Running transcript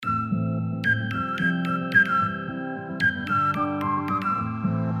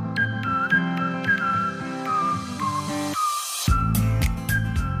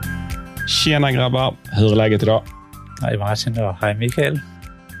Tjena grabbar, hur är läget idag? Hej Martin och hej Michael.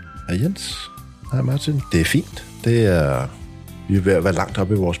 Hej Jens. Hej Martin. Det är fint. Vi er ved at være langt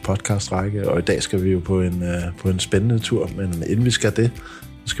oppe i vores podcastrække, og i dag skal vi jo på en spændende tur. Men inden vi skal det,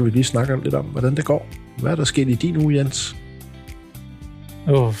 så skal vi lige snakke lidt om, hvordan det går. Hvad er der sket i din uge, Jens?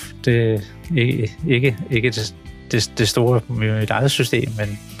 Det er ikke det store med mit eget system,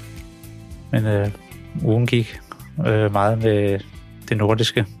 men ugen gik meget med det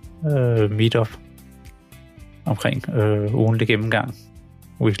nordiske meetup omkring ugenlig gennemgang,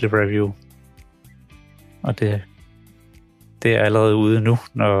 weekly review. Og det er allerede ude nu,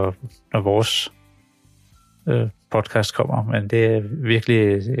 når vores podcast kommer, men det er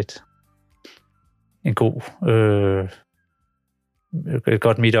virkelig et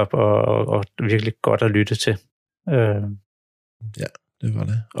godt meetup og virkelig godt at lytte til. Ja, det var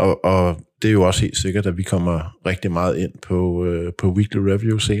det. Og det er jo også helt sikkert, at vi kommer rigtig meget ind på Weekly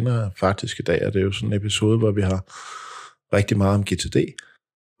Review senere. Faktisk i dag er det jo sådan en episode, hvor vi har rigtig meget om GTD,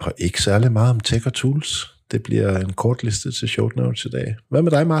 og ikke særlig meget om tech og tools. Det bliver en kort liste til show notes i dag. Hvad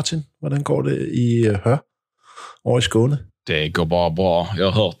med dig, Martin? Hvordan går det i Hør over i Skåne? Det går bara bra.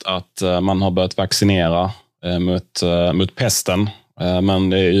 Jag har hört att man har börjat vaccinera mot pesten. Men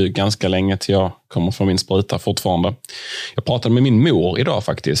det är ju ganska länge till jag kommer få min spruta fortfarande. Jag pratade med min mor idag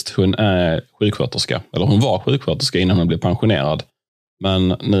faktiskt. Hon är sjuksköterska. Eller hon var sjuksköterska innan hon blev pensionerad. Men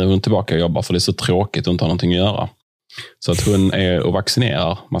nu är hon tillbaka och jobbar för det är så tråkigt att inte ha någonting att göra. Så att hon är och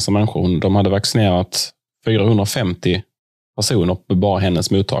vaccinerar massa människor. De hade vaccinerat 450 personer på bara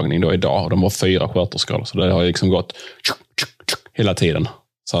hennes mottagning då idag. Och de var 4 sköterskor. Så det har liksom gått hela tiden.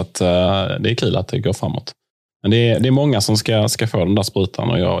 Så att det är kul att det går framåt. Men det är många som ska få den där sprutan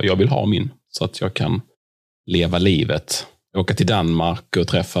och jag vill ha min så att jag kan leva livet. Åka till Danmark och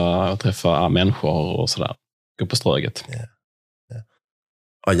träffa människor och sådär. Gå på Ströget. Ja. Ja.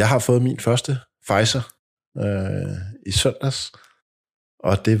 Og jeg har fået min første Pfizer i søndags,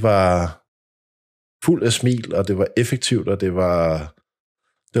 og det var fuld af smil, og det var effektivt, og det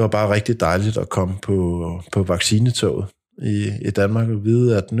var bare rigtig dejligt at komme på vaccinetoget i Danmark og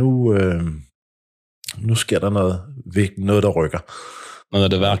vide, at nu sker der noget der rykker. Nu är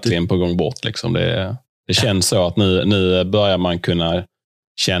det verkligen på gång bort liksom. Det känns så att nu börjar man kunna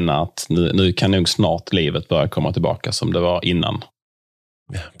känna att nu kan nog snart livet börja komma tillbaka som det var innan.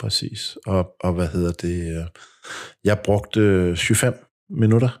 Ja, precis. Og hvad hedder det? Jeg brugte 25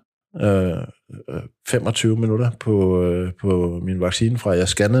 minutter 25 minutter på min vaccine fra jeg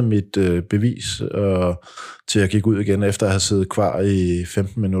scannede mit bevis til jeg gik ud igen efter at have siddet kvar i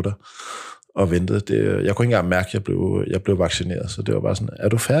 15 minutter og ventede. Jeg kunne ikke engang mærke, at jeg blev vaccineret, så det var bare sådan, er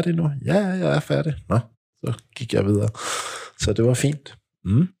du færdig nu? Ja, jeg er færdig. Nå, så gik jeg videre. Så det var fint.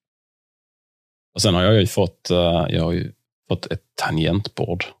 Mm. Och sen har jag ju fått ett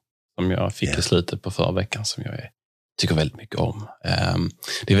tangentbord som jag fick i slutet på förra veckan som jag tycker väldigt mycket om.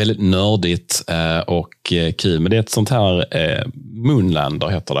 Det är väldigt nördigt och kul, men det är ett sånt här Moonlander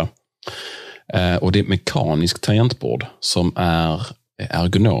heter det. Och det är ett mekaniskt tangentbord som är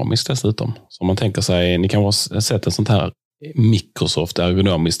ergonomiskt dessutom. Så om man tänker sig, ni kan ha sett ett sånt här Microsoft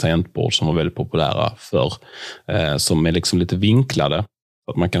ergonomiskt tangentbord som var väldigt populära för som är liksom lite vinklade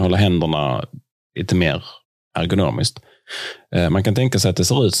så att man kan hålla händerna lite mer ergonomiskt. Man kan tänka sig att det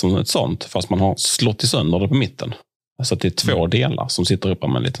ser ut som ett sånt fast man har slått sönder det på mitten. Så att det är 2 delar som sitter uppe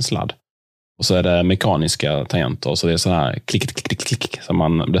med en liten sladd. Och så är det mekaniska tangenter. Så det är så här klick. Så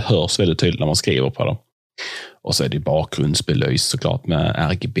det hörs väldigt tydligt när man skriver på det. Och så är det bakgrundsbelys såklart med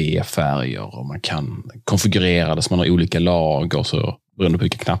RGB-färger. Och man kan konfigurera det så man har olika lager. Så beroende på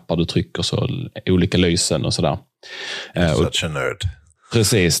vilka knappar du trycker så olika lysen och sådär. Such a nerd.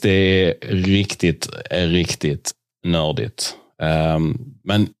 Precis, det är riktigt nördigt.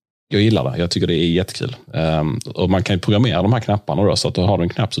 Men jag gillar det. Jag tycker det är jättekul. Och man kan programmera de här knapparna då, så att du har en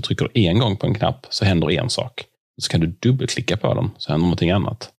knapp så trycker du en gång på en knapp så händer en sak. Så kan du dubbelklicka på den så händer någonting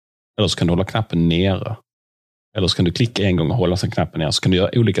annat. Eller så kan du hålla knappen nere. Eller så kan du klicka en gång och hålla sen knappen ner. Så kan du göra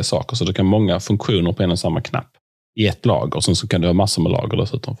olika saker. Så du kan många funktioner på en och samma knapp i ett lager. Och sen så kan du ha massor med lager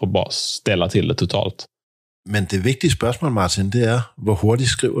dessutom för att bara ställa till det totalt. Men det vigtige spørgsmål, Martin, det er, hvor hurtigt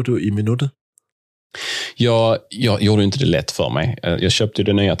skriver du i minuttet? Jag gjorde inte det lätt för mig. Jag köpte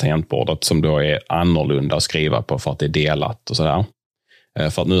det nya tangentbordet som då är annorlunda att skriva på för att det är delat och sådär.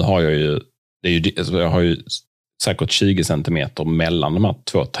 För att nu har jag har ju säkert 20 centimeter mellan de här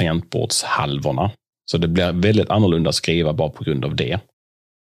 2 tangentbordshalvorna. Så det blir väldigt annorlunda att skriva bara på grund av det.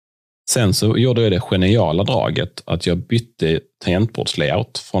 Sen så gjorde jag det geniala draget att jag bytte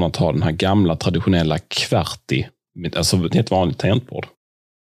tangentbordslayout från att ha den här gamla traditionella QWERTY, alltså ett vanligt tangentbord.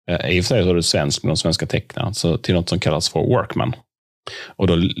 I och för sig så är det svensk med de svenska tecknen, så till något som kallas för Workman. Och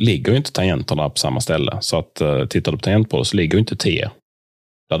då ligger ju inte tangenterna på samma ställe. Så att tittar du på tangentbordet så ligger ju inte T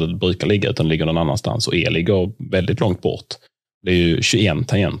där det brukar ligga, utan ligger någon annanstans. Och E ligger väldigt långt bort. Det är ju 21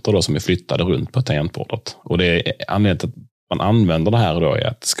 tangenter då som är flyttade runt på tangentbordet. Och det är anledningen till att man använder det här då är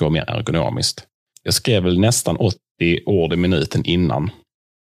att det ska vara mer ergonomiskt. Jag skrev väl nästan 80 ord i minuten innan.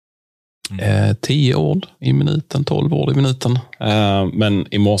 10 ord i minuten, 12 ord i minuten.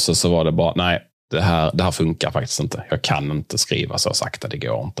 Men i morse så var det bara, nej, det här funkar faktiskt inte. Jag kan inte skriva så sakta, det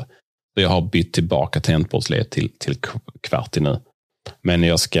går inte. Så jag har bytt tillbaka tangentbordsled till kvart nu. Men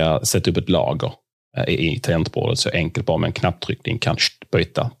jag ska sätta upp ett lager i tangentbordet så enkelt bara med en knapptryckning kan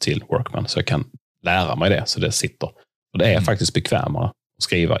byta till Workman. Så jag kan lära mig det så det sitter. Och det är faktiskt bekvämare att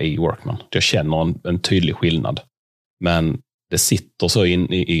skriva i Workman. Jag känner en tydlig skillnad. Men det sitter så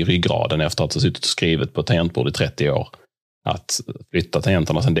in i ryggraden efter att ha suttit och skrivit på tangentbord i 30 år. Att flytta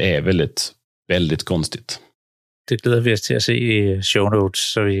tangenterna sen, det är väldigt, väldigt konstigt. Det glæder vi os til at se i show notes,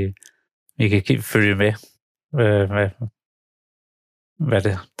 så vi kan følge med, hvad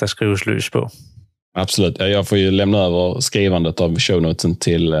det, der skrives løs på. Absolut. Jag får ju lämna över skrivandet av show notesen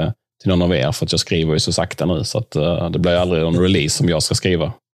till någon av er, för att jag skriver ju så sakta nu, så att det blir aldrig en release som jag ska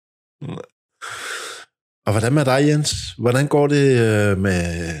skriva. Og hvordan med dig, Jens? Hvordan går det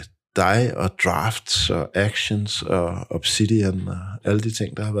med dig og drafts og actions og Obsidian og alle de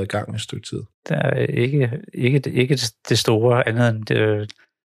ting, der har været i gang et stykke tid? Der er ikke det store andet end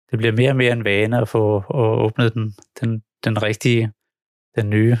det bliver mere og mere en vane at få åbnet den rigtige, den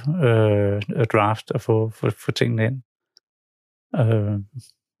nye draft og få tingene ind.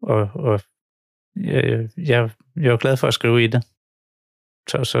 Og jeg er glad for at skrive i det.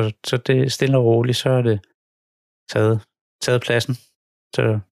 Så det er stille og roligt, så er det taget pladsen.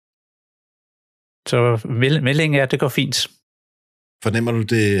 Så meldingen er, at det går fint. Fornemmer du,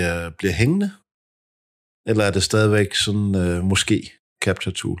 det bliver hængende? Eller er det stadigvæk sådan måske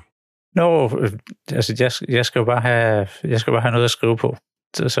capture tool? Altså jeg skal jo bare have noget at skrive på.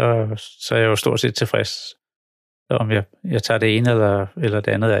 Så er jeg jo stort set tilfreds. Så om jeg tager det ene eller det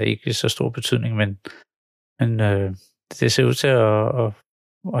andet er ikke så stor betydning, men det ser ud til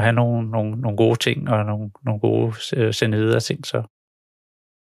at have nogle gode ting og nogle gode sende videre ting, så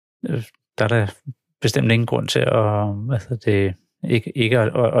der er der bestemt ingen grund til at ikke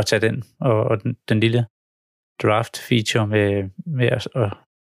at tage den og den lille draft feature med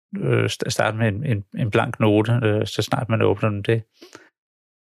at starte med en blank note, så snart man åbner den. Det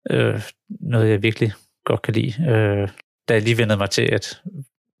noget jeg virkelig godt kan lide, da jeg lige vendte mig til, at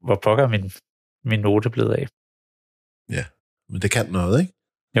hvor pokker min note blevet af. Ja, men det kan noget, ikke?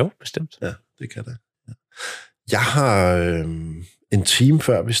 Jo, bestemt. Ja, det kan det. Ja. Jeg har en time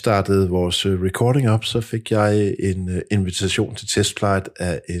før vi startede vores recording op, så fik jeg en invitation til testflight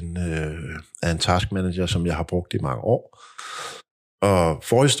af en task manager, som jeg har brugt i mange år. Og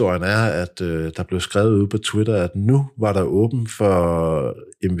forhistorien er, at der blev skrevet ud på Twitter, at nu var der åben for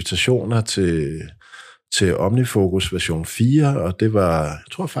invitationer til OmniFocus version 4, og det var, jeg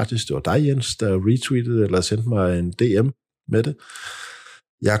tror faktisk, det var dig, Jens, der retweetede eller sendte mig en DM med det.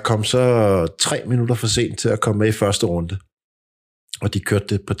 Jeg kom så 3 minutter for sent til at komme med i første runde, og de kørte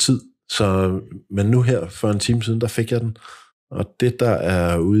det på tid. Men nu her for en time siden, der fik jeg den. Og det, der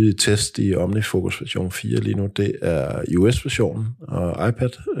er ude i test i OmniFocus version 4 lige nu, det er iOS-versionen og iPad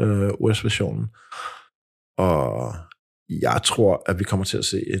OS-versionen. Og jeg tror, at vi kommer til at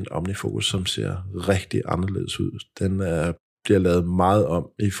se en OmniFocus, som ser rigtig anderledes ud. Den bliver lavet meget om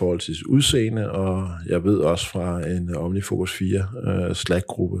i forhold til udseende, og jeg ved også fra en OmniFocus 4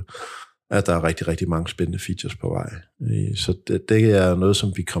 Slack-gruppe, at der er rigtig, rigtig mange spændende features på vej. Så det er noget,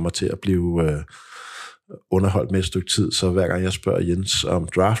 som vi kommer til at blive underholdt med et stykke tid, så hver gang jeg spørger Jens om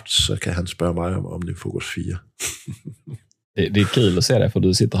drafts, så kan han spørge mig om OmniFocus 4. Det är kul att se det, för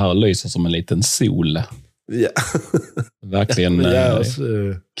du sitter här och lyser som en liten sol. Ja. Verkligen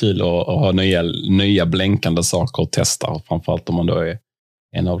kul att ha nya blänkande saker att testa, framförallt om man då är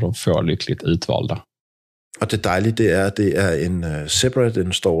en av de få lyckligt utvalda. Og det dejlige, det er en separate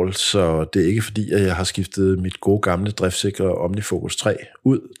install, så det er ikke fordi, at jeg har skiftet mit gode gamle driftsikre OmniFocus 3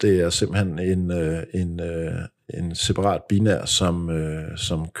 ud. Det er simpelthen en separat binær,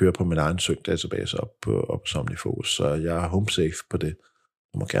 som kører på min egen sync-database op på OmniFocus, så jeg er home safe på det.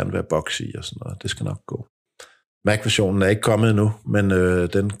 Der må gerne være box i og sådan noget. Det skal nok gå. Mac-versionen er ikke kommet endnu, men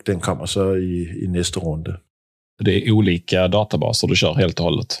den kommer så i næste runde. Det är olika databaser du kör helt och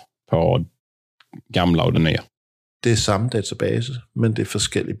hållet på gamla och det nya. Det er samme database, men det er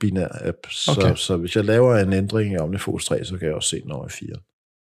forskellige binære apps. Okay. Så hvis jeg laver en ændring i OmniFocus 3, så kan jeg også se den over i 4.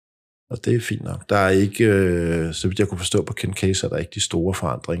 Og det er fint nok. Der er ikke, så vidt jeg kunne forstå på KenCase, er der ikke de store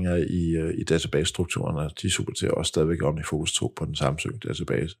forandringer i database-strukturerne. De supporterer også stadigvæk OmniFocus 2 på den Samsung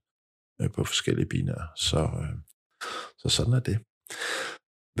database på forskellige binære. Så sådan er det.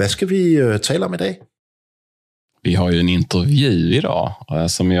 Hvad skal vi tale om i dag? Vi har ju en intervju idag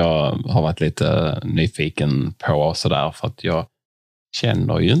som jag har varit lite nyfiken på så där, för att jag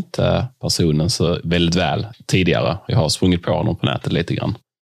känner ju inte personen så väldigt väl tidigare. Jag har sprungit på honom på nätet lite grann.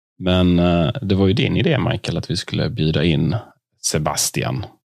 Men det var ju din idé, Michael, att vi skulle bjuda in Sebastian,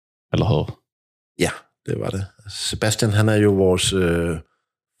 eller hur? Ja, det var det. Sebastian, han er jo vores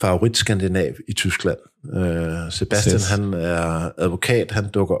favoritskandinav i Tyskland. Sebastian, han er advokat,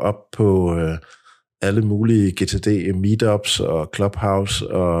 han dukker op på alle mulige GTD meetups og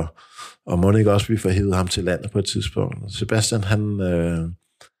Clubhouse, og må ikke også vi får hævet ham til landet på et tidspunkt. Sebastian, han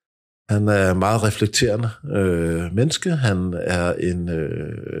er meget reflekterende menneske. Han er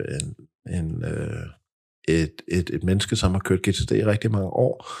et menneske, som har kørt GTD i rigtig mange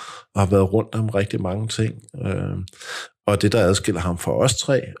år, og har været rundt om rigtig mange ting. Og det, der adskiller ham fra os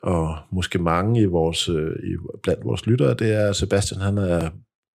tre, og måske mange blandt vores lyttere, det er, at Sebastian, han er,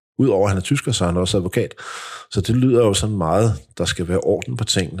 udover at han er tysker, så er han også advokat. Så det lyder jo sådan meget, der skal være orden på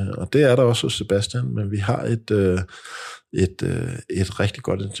tingene, og det er der også hos Sebastian, men vi har et rigtig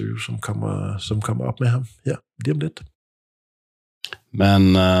godt interview, som kommer op med ham her lige om lidt.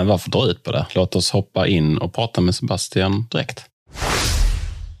 Men varför dra ut på det? Låt oss hoppa in och prata med Sebastian direkt.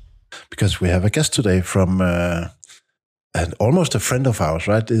 Because we have a guest today from almost a friend of ours,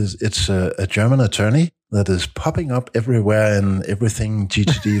 right? It's a German attorney that is popping up everywhere in everything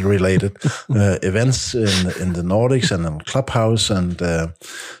GTD related events in the Nordics and in Clubhouse, and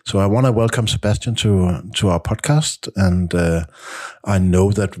so I want to welcome Sebastian to our podcast. And I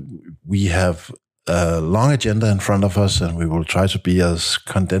know that we have a long agenda in front of us, and we will try to be as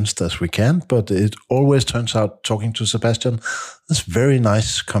condensed as we can, but it always turns out talking to Sebastian is very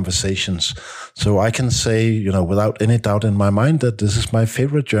nice conversations. So I can say, without any doubt in my mind, that this is my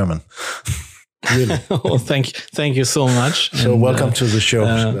favorite German. Really. Oh, thank you so much. So welcome to the show,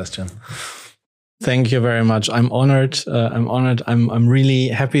 Sebastian. Thank you very much. I'm honored. I'm really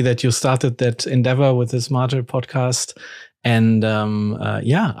happy that you started that endeavor with the Smarter podcast. And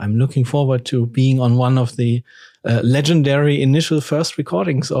I'm looking forward to being on one of the legendary initial first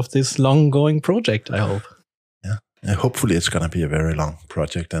recordings of this long-going project, I hope. Yeah, and hopefully it's going to be a very long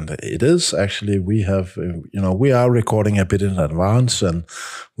project. And it is actually. We have, we are recording a bit in advance, and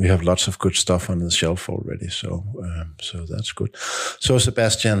we have lots of good stuff on the shelf already. So that's good. So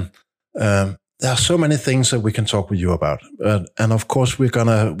Sebastian, there are so many things that we can talk with you about, and of course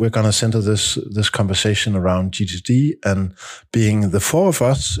we're gonna center this conversation around GTD. And being the four of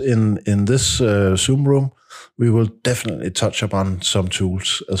us in this Zoom room, we will definitely touch upon some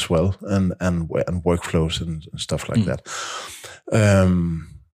tools as well, and workflows and stuff like that.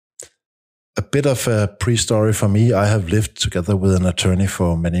 A bit of a pre-story for me. I have lived together with an attorney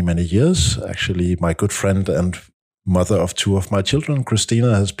for many, many years. Actually, my good friend and mother of two of my children,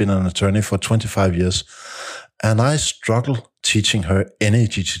 Christina, has been an attorney for 25 years. And I struggle teaching her any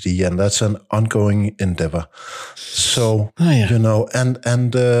GTD, and that's an ongoing endeavor. So,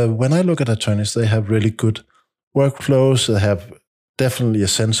 and when I look at attorneys, they have really good workflows. They have definitely a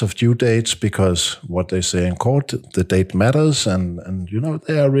sense of due dates, because what they say in court, the date matters, and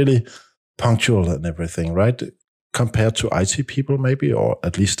they are really punctual and everything, right? Compared to IT people maybe, or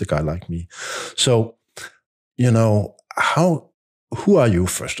at least a guy like me. So, who are you,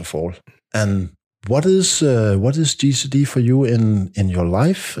 first of all? And what is GTD for you in your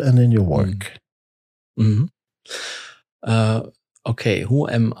life and in your work? Mm-hmm. Okay, who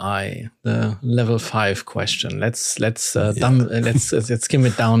am I? The level 5 question. Let's skim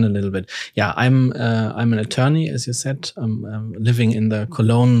it down a little bit. Yeah, I'm an attorney, as you said. I'm living in the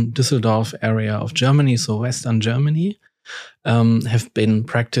Cologne, Düsseldorf area of Germany, so Western Germany. Have been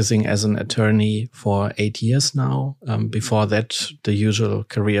practicing as an attorney for 8 years now. Before that, the usual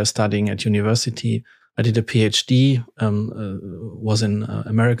career studying at university. I did a PhD, was in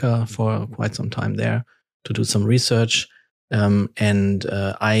America for quite some time there to do some research. And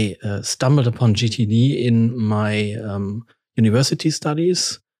I stumbled upon GTD in my university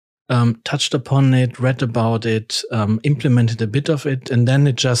studies, touched upon it, read about it, implemented a bit of it, and then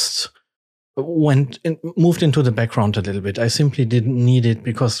it just moved into the background a little bit. I simply didn't need it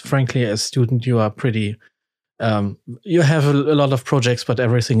because, frankly, as a student, you are pretty, you have a lot of projects, but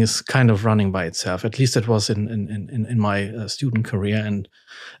everything is kind of running by itself. At least it was in my student career. And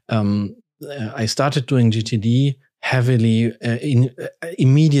I started doing GTD heavily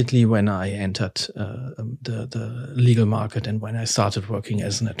immediately when I entered the legal market and when I started working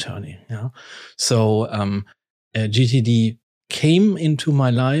as an attorney. Yeah, so GTD came into my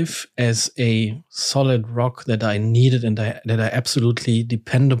life as a solid rock that I needed and that I absolutely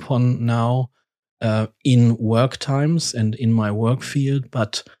depend upon now in work times and in my work field.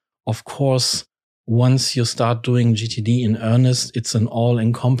 But of course, once you start doing GTD in earnest, it's an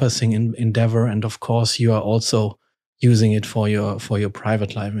all-encompassing endeavor. And of course, you are also using it for your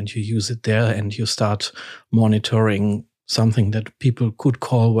private life, and you use it there, and you start monitoring something that people could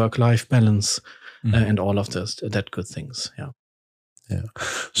call work-life balance and all of that good things. Yeah. Yeah.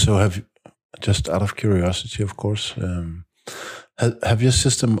 So have, just out of curiosity, of course, have your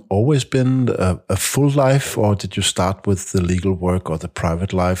system always been a full life, or did you start with the legal work or the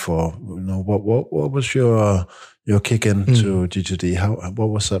private life, or what was your kick into GTD? What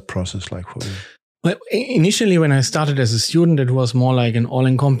was that process like for you? Well, initially, when I started as a student, it was more like an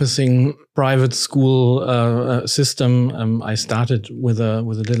all-encompassing private school system. I started with a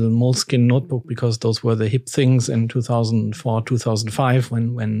little Moleskine notebook because those were the hip things in 2004, 2005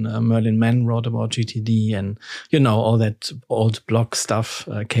 when Merlin Mann wrote about GTD and all that old blog stuff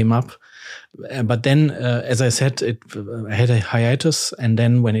came up. But then, as I said, I had a hiatus, and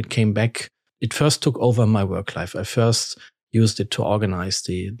then when it came back, it first took over my work life. I first used it to organize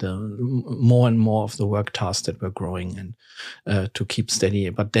the more and more of the work tasks that were growing and to keep steady.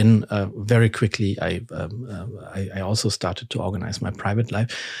 But then very quickly, I also started to organize my private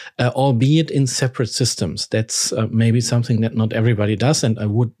life, albeit in separate systems. That's maybe something that not everybody does, and I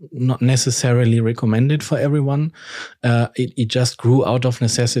would not necessarily recommend it for everyone. It just grew out of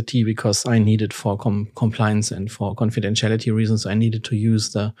necessity because I needed for compliance and for confidentiality reasons, I needed to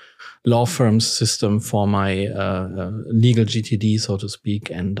use the law firm's system for my legal GTD, so to speak,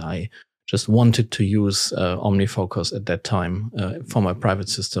 and I just wanted to use OmniFocus at that time for my private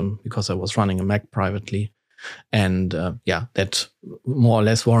system because I was running a Mac privately, and that more or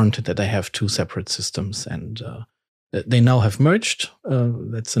less warranted that I have two separate systems, and they now have merged.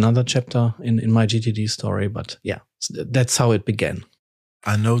 That's another chapter in my GTD story, but that's how it began.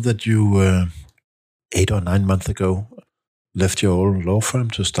 I know that you 8 or 9 months ago left your old law firm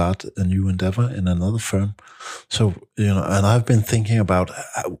to start a new endeavor in another firm. So, and I've been thinking about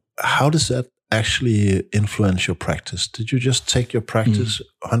how does that actually influence your practice? Did you just take your practice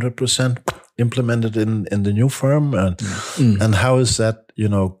 100%, implement it in the new firm? And how is that,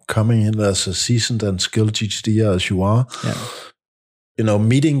 coming in as a seasoned and skilled GTDer as you are? Yeah.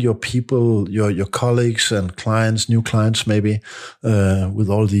 Meeting your people, your colleagues and clients, new clients maybe, with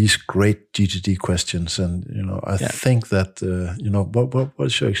all these great GTD questions. And, I think that,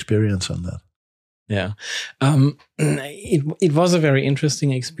 what's your experience on that? Yeah. It was a very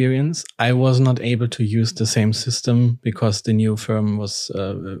interesting experience. I was not able to use the same system because the new firm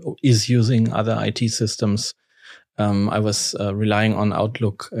is using other IT systems. I was relying on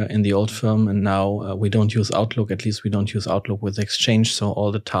Outlook in the old firm, and now we don't use Outlook. At least we don't use Outlook with Exchange. So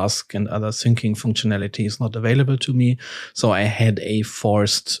all the task and other syncing functionality is not available to me. So I had a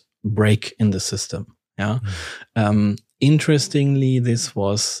forced break in the system. Yeah. Interestingly, this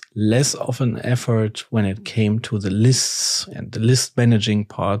was less of an effort when it came to the lists and the list managing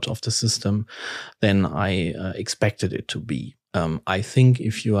part of the system than I expected it to be. I think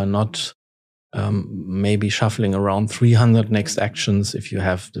if you are not maybe shuffling around 300 next actions, if you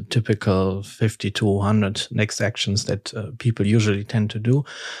have the typical 50 to 100 next actions that people usually tend to do,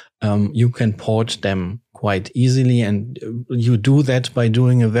 you can port them quite easily. And you do that by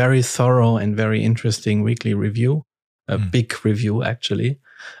doing a very thorough and very interesting weekly review, a big review, actually.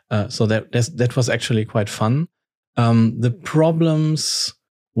 So that was actually quite fun. The problems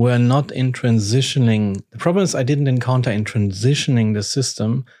were not in transitioning. The problems I didn't encounter in transitioning the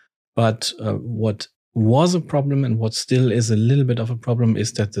system. But what was a problem and what still is a little bit of a problem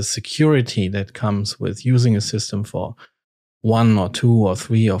is that the security that comes with using a system for 1 or 2 or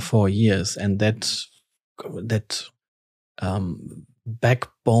 3 or 4 years, and that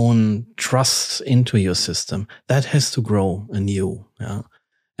backbone trust into your system, that has to grow anew. Yeah?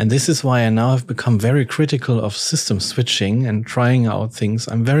 And this is why I now have become very critical of system switching and trying out things.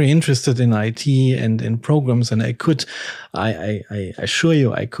 I'm very interested in IT and in programs, and I assure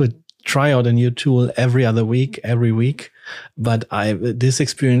you, I could try out a new tool every week. But this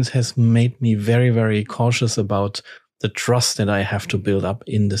experience has made me very, very cautious about the trust that I have to build up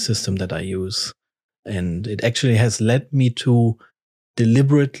in the system that I use. And it actually has led me to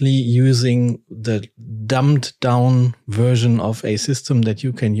deliberately using the dumbed down version of a system that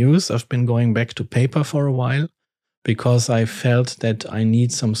you can use. I've been going back to paper for a while because I felt that I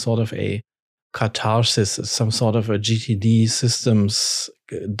need some sort of a catharsis, some sort of a GTD systems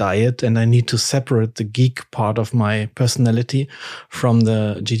diet, and I need to separate the geek part of my personality from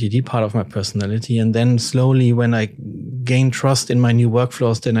the GTD part of my personality. And then slowly, when I gain trust in my new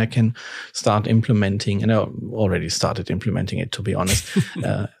workflows, then I can start implementing, and I already started implementing it, to be honest.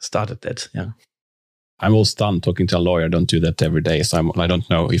 Started that, yeah. I'm all stunned talking to a lawyer. I don't do that every day, so I don't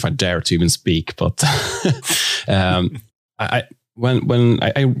know if I dare to even speak. But when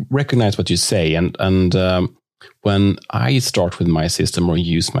I recognize what you say, and when I start with my system or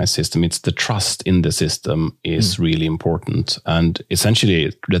use my system, it's the trust in the system is really important. And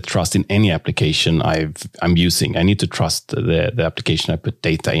essentially, the trust in any application I'm using. I need to trust the application I put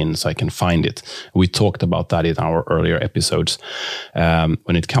data in so I can find it. We talked about that in our earlier episodes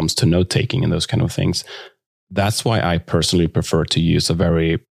when it comes to note-taking and those kind of things. That's why I personally prefer to use a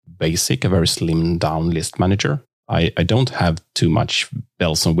very basic, a very slimmed down list manager. I don't have too much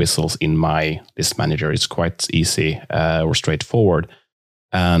bells and whistles in my list manager. It's quite easy or straightforward.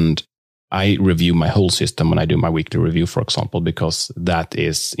 And I review my whole system when I do my weekly review, for example, because that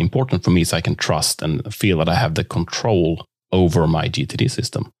is important for me so I can trust and feel that I have the control over my GTD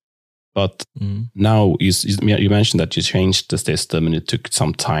system. But now you mentioned that you changed the system and it took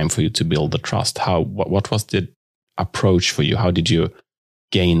some time for you to build the trust. What was the approach for you? How did you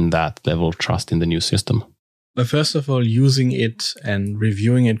gain that level of trust in the new system? Well, first of all, using it and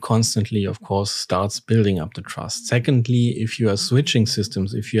reviewing it constantly, of course, starts building up the trust. Secondly, if you are switching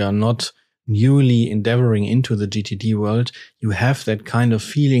systems, if you are not newly endeavoring into the GTD world, you have that kind of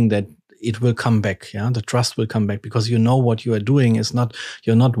feeling that it will come back. Yeah, the trust will come back because you know what you are doing is not,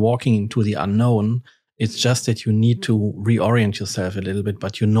 you're not walking into the unknown. It's just that you need to reorient yourself a little bit,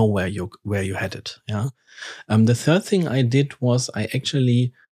 but you know where you're headed. Yeah. The third thing I did was I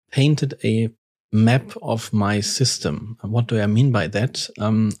actually painted a map of my system. What do I mean by that?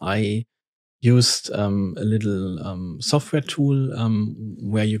 I used a little software tool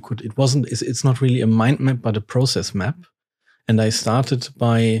where you could, it's not really a mind map, but a process map. And I started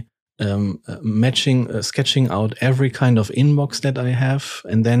by sketching out every kind of inbox that I have.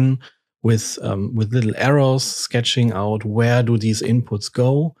 And then with little arrows, sketching out where do these inputs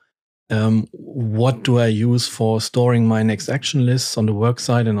go? What do I use for storing my next action lists on the work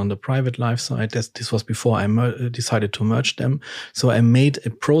side and on the private life side? This was before I decided to merge them. So I made a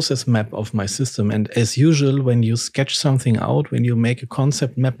process map of my system. And as usual, when you sketch something out, when you make a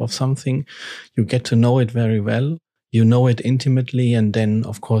concept map of something, you get to know it very well. You know it intimately. And then,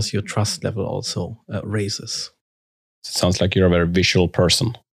 of course, your trust level also raises. It sounds like you're a very visual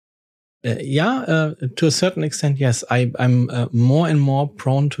person. To a certain extent, yes. I'm more and more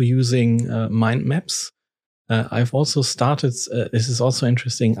prone to using mind maps. I've also started, this is also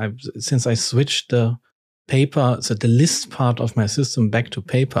interesting, since I switched the paper, so the list part of my system back to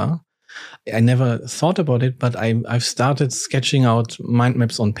paper, I never thought about it, but I've started sketching out mind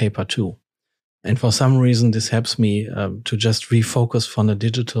maps on paper too. And for some reason, this helps me to just refocus from the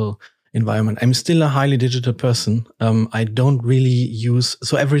digital environment. I'm still a highly digital person. I don't really use,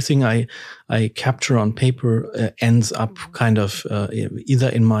 so everything I capture on paper ends up kind of either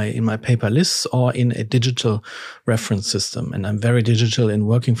in my paper lists or in a digital reference system. And I'm very digital in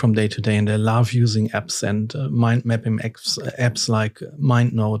working from day to day, and I love using apps and mind mapping apps like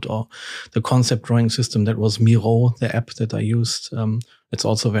MindNote or the concept drawing system that was Miro, the app that I used. It's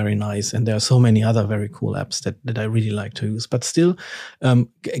also very nice. And there are so many other very cool apps that I really like to use. But still,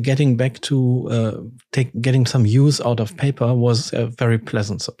 getting back to getting some use out of paper was a very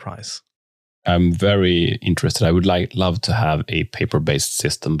pleasant surprise. I'm very interested. I would love to have a paper-based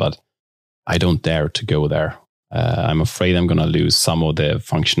system, but I don't dare to go there. I'm afraid I'm going to lose some of the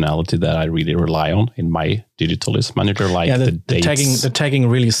functionality that I really rely on in my digital list manager, like the dates. The tagging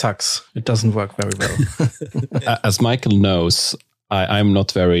really sucks. It doesn't work very well. As Michael knows, I'm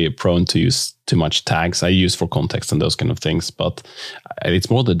not very prone to use too much tags. I use for context and those kind of things, but it's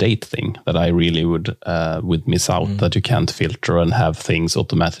more the date thing that I really would miss out, that you can't filter and have things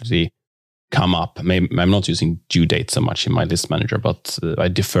automatically come up. I'm not using due date so much in my list manager, but I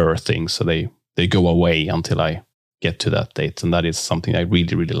defer things so they go away until I get to that date. And that is something I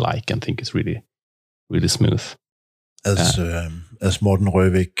really, really like and think is really, really smooth. As Morten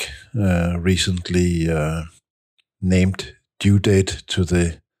Røvik recently named due date to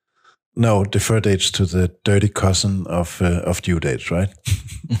defer dates to the dirty cousin of due dates, right?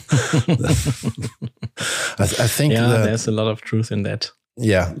 I think there's a lot of truth in that.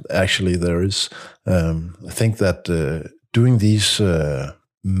 Yeah, actually there is. I think that doing these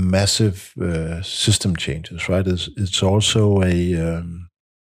massive system changes, right, it's also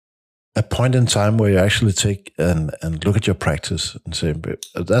a point in time where you actually take and look at your practice and say,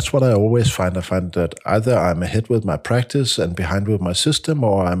 that's what I always find. I find that either I'm ahead with my practice and behind with my system,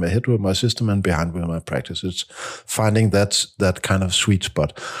 or I'm ahead with my system and behind with my practice. It's finding that kind of sweet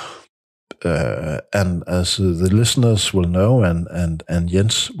spot. And as the listeners will know, and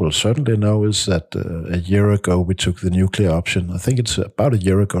Jens will certainly know, is that a year ago we took the nuclear option. I think it's about a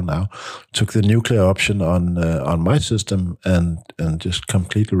year ago now. Took the nuclear option on my system and just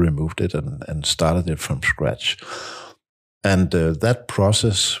completely removed it and started it from scratch. And that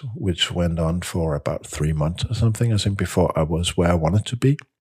process, which went on for about 3 months or something, I think, before I was where I wanted to be,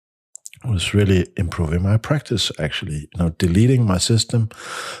 was really improving my practice. Actually, deleting my system,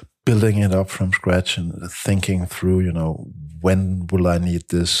 building it up from scratch and thinking through, when will I need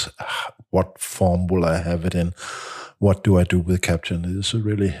this? What form will I have it in? What do I do with capture? And it is a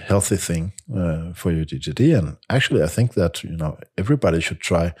really healthy thing for your GTD. And actually, I think that, everybody should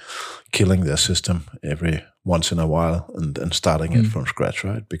try killing their system every once in a while and starting it from scratch,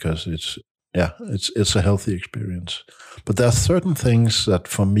 right? Because it's a healthy experience. But there are certain things that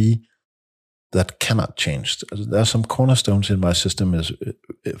for me, that cannot change. There are some cornerstones in my system.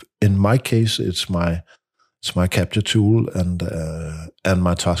 In my case, it's my capture tool and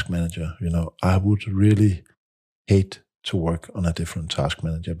my task manager. I would really hate to work on a different task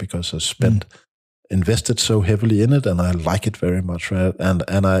manager because I invested so heavily in it, and I like it very much. Right?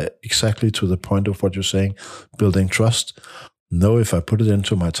 And I, exactly to the point of what you're saying, building trust. Know if I put it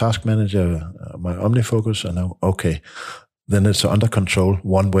into my task manager, my OmniFocus, I know, okay, then it's under control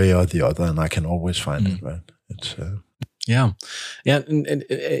one way or the other, and I can always find it, right? It's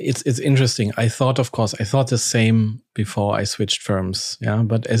it's interesting. I thought the same before I switched firms. Yeah,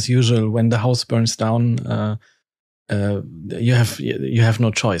 but as usual, when the house burns down, you have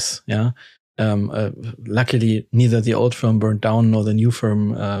no choice. Yeah. Luckily, neither the old firm burned down nor the new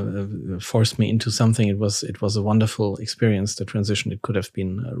firm forced me into something. It was a wonderful experience. The transition, it could have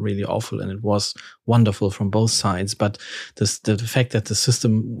been really awful, and it was wonderful from both sides. But the fact that the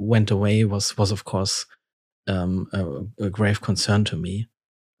system went away was of course a grave concern to me.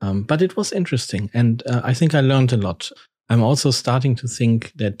 But it was interesting, and I think I learned a lot. I'm also starting to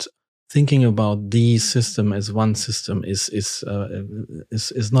think that thinking about the system as one system is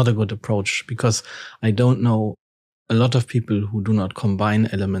not a good approach, because I don't know a lot of people who do not combine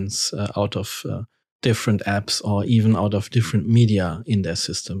elements out of different apps or even out of different media in their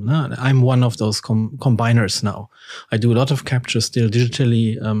system. I'm one of those combiners now. I do a lot of capture still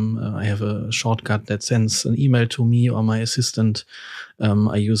digitally. I have a shortcut that sends an email to me or my assistant.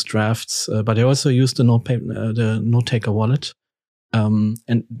 I use drafts, but I also use the Note-Taker wallet.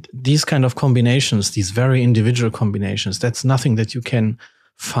 And these kind of combinations, these very individual combinations, that's nothing that you can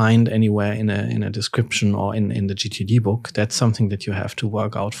find anywhere in a description or in the GTD book. That's something that you have to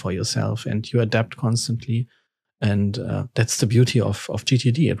work out for yourself, and you adapt constantly. And that's the beauty of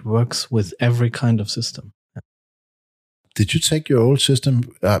GTD. It works with every kind of system. Did you take your old system?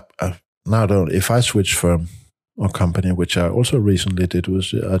 If I switch firm or company, which I also recently did,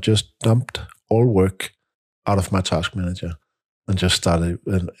 was I just dumped all work out of my task manager. And just started.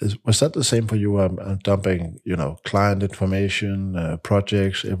 And was that the same for you? I'm dumping, client information,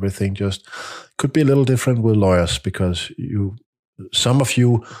 projects, everything. Just could be a little different with lawyers, because some of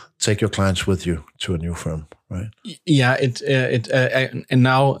you take your clients with you to a new firm, right? Yeah. And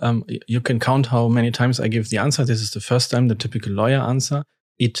now you can count how many times I give the answer. This is the first time, the typical lawyer answer.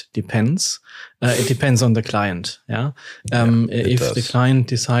 It depends. It depends on the client. Yeah. If the client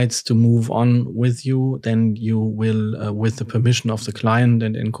decides to move on with you, then you will, with the permission of the client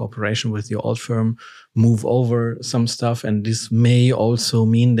and in cooperation with your old firm, move over some stuff. And this may also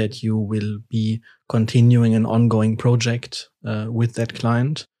mean that you will be continuing an ongoing project with that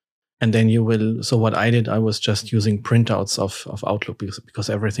client. And then you will. So what I did, I was just using printouts of Outlook because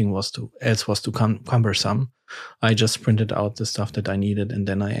everything was too cumbersome. I just printed out the stuff that I needed, and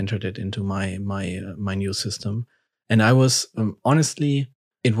then I entered it into my new system. And I was honestly,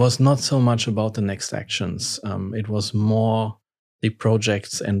 it was not so much about the next actions. It was more the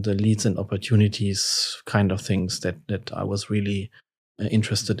projects and the leads and opportunities kind of things that I was really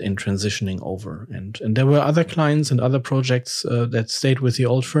interested in transitioning over. And there were other clients and other projects that stayed with the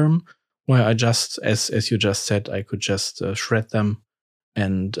old firm, where I just, as you just said, I could just shred them,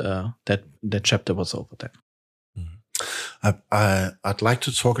 and that chapter was over then. I'd like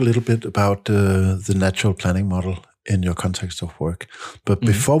to talk a little bit about the natural planning model in your context of work. But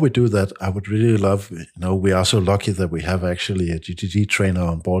before we do that, I would really love, we are so lucky that we have actually a GTD trainer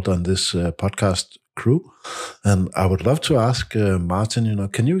on board on this podcast crew. And I would love to ask Martin,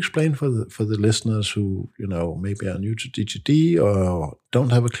 can you explain for the listeners who, maybe are new to DGD or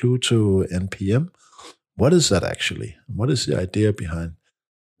don't have a clue to NPM, what is that actually? What is the idea behind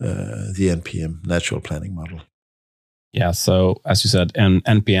the NPM, Natural Planning Model? Yeah, so as you said,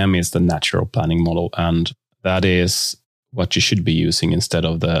 NPM is the Natural Planning Model, and that is what you should be using instead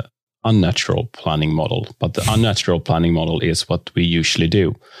of the Unnatural Planning Model. But the Unnatural Planning Model is what we usually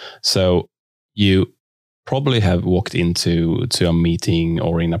do. So you probably have walked into a meeting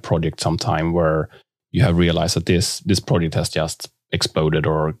or in a project sometime where you have realized that this project has just exploded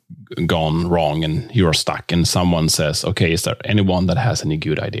or gone wrong and you're stuck, and someone says, okay, is there anyone that has any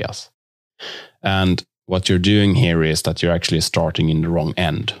good ideas? And what you're doing here is that you're actually starting in the wrong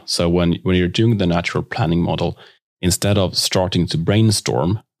end. So when you're doing the Natural Planning Model, instead of starting to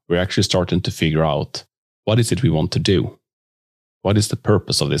brainstorm, we're actually starting to figure out what is it we want to do? What is the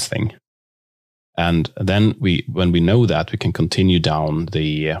purpose of this thing? And then when we know that, we can continue down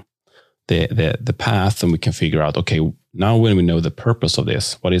the path, and we can figure out, okay, now when we know the purpose of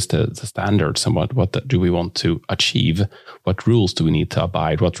this, what is the standards and what do we want to achieve? What rules do we need to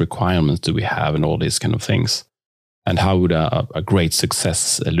abide? What requirements do we have, and all these kind of things? And how would a great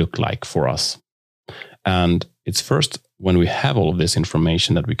success look like for us? And it's first when we have all of this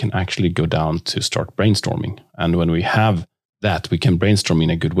information that we can actually go down to start brainstorming. And when we have that, we can brainstorm in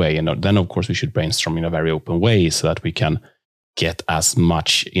a good way. And then, of course, we should brainstorm in a very open way so that we can get as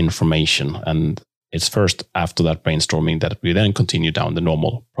much information. And it's first after that brainstorming that we then continue down the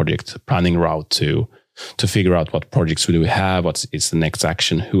normal project planning route to figure out what projects do we have, what is the next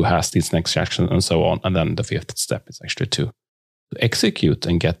action, who has this next action, and so on. And then the fifth step is actually to execute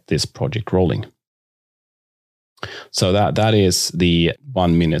and get this project rolling. So that is the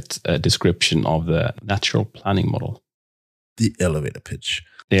 1 minute description of the Natural Planning Model. The elevator pitch.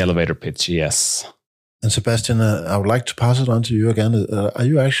 The elevator pitch, yes. And Sebastian, I would like to pass it on to you again. Are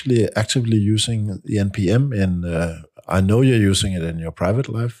you actually actively using the NPM in? I know you're using it in your private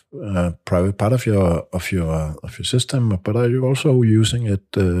life, private part of your system, but are you also using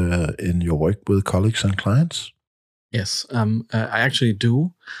it in your work with colleagues and clients? Yes, I actually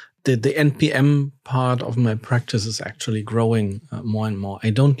do. The NPM part of my practice is actually growing more and more. I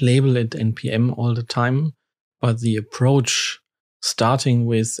don't label it NPM all the time, but the approach, starting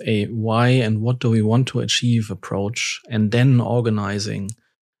with a why and what do we want to achieve approach, and then organizing,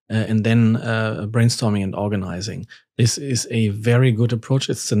 and then brainstorming and organizing. This is a very good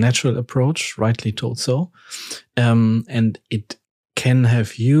approach. It's the natural approach, rightly told so. And it can have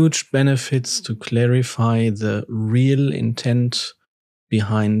huge benefits to clarify the real intent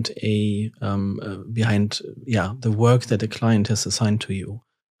behind the work that a client has assigned to you.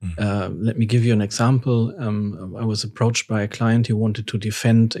 Let me give you an example. I was approached by a client who wanted to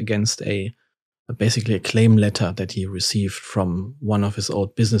defend against basically a claim letter that he received from one of his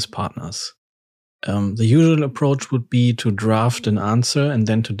old business partners. The usual approach would be to draft an answer and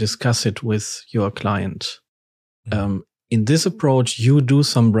then to discuss it with your client. In this approach, you do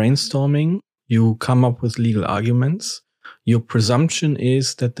some brainstorming, you come up with legal arguments. Your presumption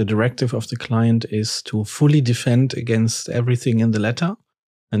is that the directive of the client is to fully defend against everything in the letter.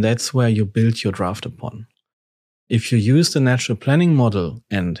 And that's where you build your draft upon. If you use the Natural Planning Model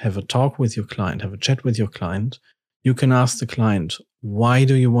and have a talk with your client, have a chat with your client, you can ask the client, why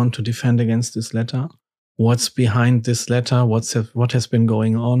do you want to defend against this letter? What's behind this letter? What has been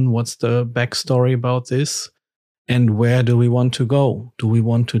going on? What's the backstory about this? And where do we want to go? Do we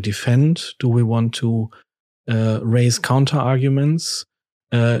want to defend? Do we want to raise counter arguments?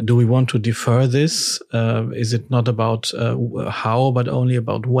 Do we want to defer this? Is it not about how, but only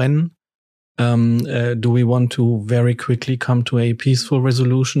about when? Do we want to very quickly come to a peaceful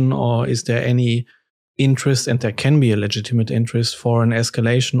resolution, or is there any interest, and there can be a legitimate interest, for an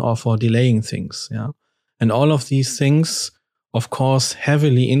escalation or for delaying things? Yeah, and all of these things, of course,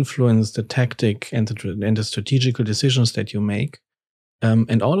 heavily influence the tactic and the strategical decisions that you make.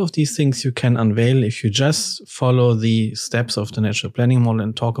 And all of these things you can unveil if you just follow the steps of the Natural Planning Model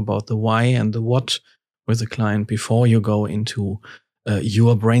and talk about the why and the what with the client before you go into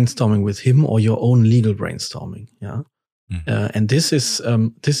your brainstorming with him or your own legal brainstorming. Yeah. And this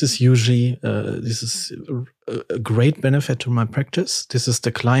is usually a great benefit to my practice. This is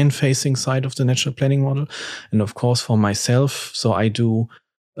the client-facing side of the Natural Planning Model, and of course for myself. So I do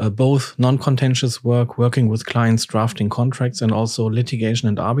both non-contentious work, working with clients, drafting contracts, and also litigation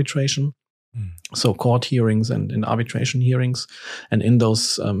and arbitration. So court hearings and arbitration hearings. And in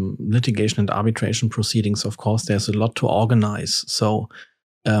those litigation and arbitration proceedings, of course, there's a lot to organize. So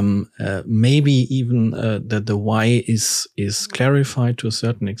maybe even the why is clarified to a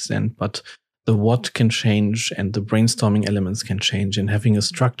certain extent, but the what can change and the brainstorming elements can change, and having a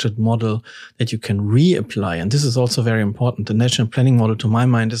structured model that you can reapply. And this is also very important. The national planning model, to my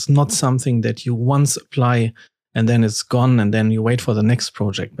mind, is not something that you once apply and then it's gone and then you wait for the next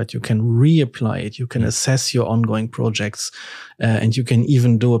project, but you can reapply it. You can assess your ongoing projects, and you can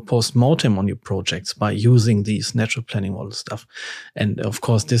even do a post-mortem on your projects by using these natural planning model stuff. And of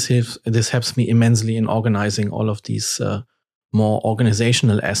course, this helps me immensely in organizing all of these more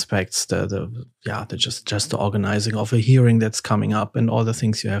organizational aspects, just the organizing of a hearing that's coming up and all the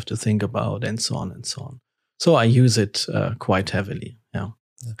things you have to think about and so on and so on. So I use it quite heavily. Yeah.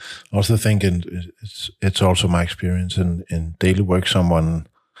 I also think it's also my experience in daily work. Someone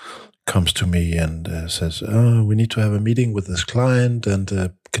comes to me and says, "Oh, we need to have a meeting with this client, and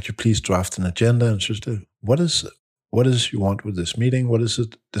could you please draft an agenda?" And just what is you want with this meeting? What is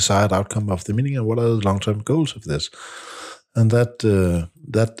the desired outcome of the meeting, and what are the long-term goals of this? And that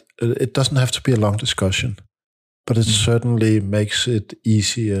it doesn't have to be a long discussion, but it certainly makes it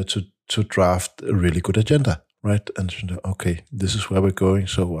easier to draft a really good agenda, right? And okay, this is where we're going,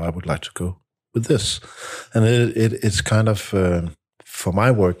 so I would like to go with this. And it's kind of for my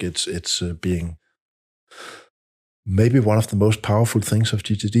work, it's being maybe one of the most powerful things of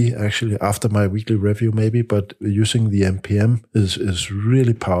GTD, actually, after my weekly review, maybe, but using the NPM is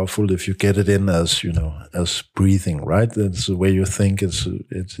really powerful if you get it in as, as breathing, right? That's the way you think.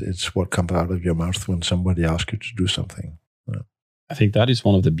 It's what comes out of your mouth when somebody asks you to do something. Yeah. I think that is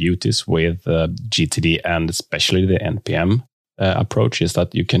one of the beauties with GTD and especially the NPM approach, is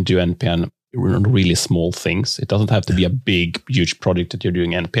that you can do NPM really small things. It doesn't have to be a big, huge project that you're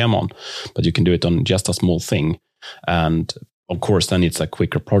doing NPM on, but you can do it on just a small thing. And of course, then it's a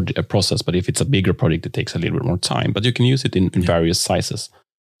quicker process. But if it's a bigger project, it takes a little bit more time. But you can use it in various sizes.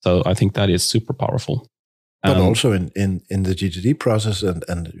 So I think that is super powerful. But also in the GTD process, and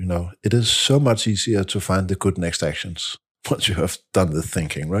it is so much easier to find the good next actions once you have done the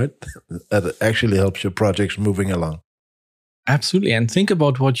thinking, right? That actually helps your projects moving along. Absolutely. And think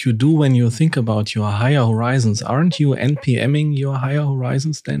about what you do when you think about your higher horizons. Aren't you NPMing your higher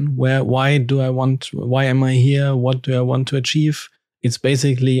horizons then? Why am I here? What do I want to achieve? It's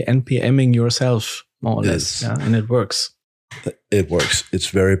basically NPMing yourself, more or less. Yeah? And it works. It works. It's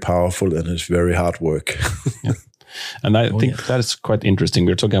very powerful and it's very hard work. Yeah. And I think that is quite interesting.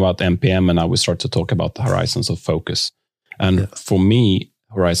 We're talking about NPM and now we start to talk about the horizons of focus. And for me,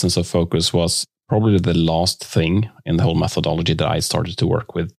 horizons of focus was probably the last thing in the whole methodology that I started to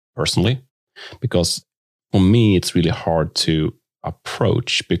work with personally, because for me, it's really hard to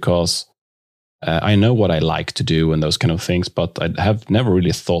approach because I know what I like to do and those kind of things, but I have never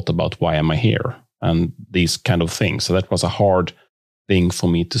really thought about why am I here and these kind of things. So that was a hard thing for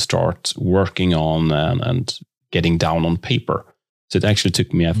me to start working on and getting down on paper. So it actually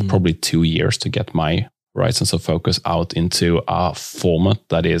took me probably 2 years to get my horizons of focus out into a format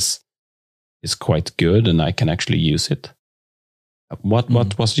that is quite good and I can actually use it. What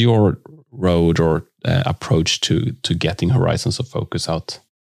was your road or approach to getting horizons of focus out?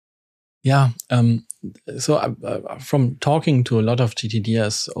 Yeah. So from talking to a lot of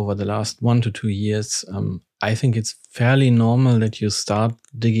GTDers over the last 1 to 2 years, I think it's fairly normal that you start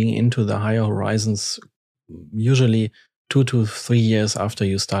digging into the higher horizons, usually 2 to 3 years after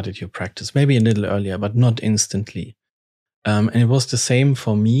you started your practice, maybe a little earlier, but not instantly. And it was the same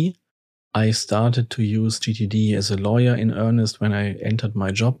for me. I started to use GTD as a lawyer in earnest when I entered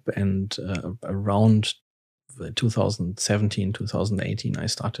my job, and around 2017, 2018, I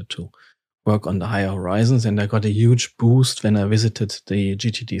started to work on the higher horizons, and I got a huge boost when I visited the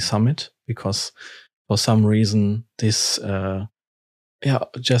GTD summit, because for some reason this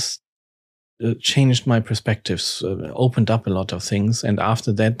just changed my perspectives, opened up a lot of things. And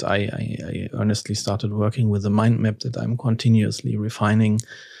after that, I earnestly started working with the mind map that I'm continuously refining.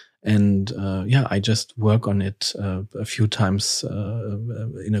 And I just work on it a few times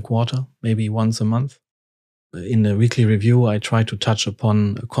in a quarter, maybe once a month. In the weekly review, I try to touch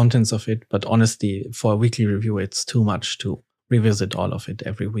upon the contents of it, but honestly, for a weekly review, it's too much to revisit all of it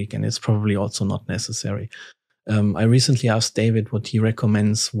every week, and it's probably also not necessary. I recently asked David what he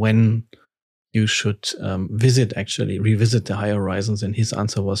recommends when you should revisit the higher horizons, and his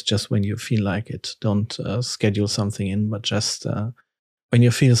answer was just when you feel like it. Don't schedule something in, but just when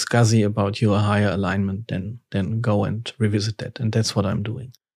you feel scuzzy about your higher alignment, then go and revisit that. And that's what I'm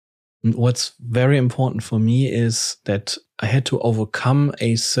doing. And what's very important for me is that I had to overcome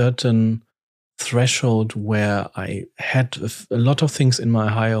a certain threshold where I had a lot of things in my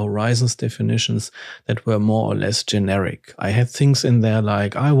higher horizons definitions that were more or less generic. I had things in there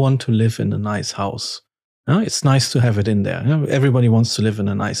like, I want to live in a nice house. It's nice to have it in there. Everybody wants to live in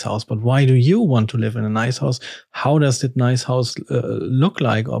a nice house, but why do you want to live in a nice house? How does that nice house look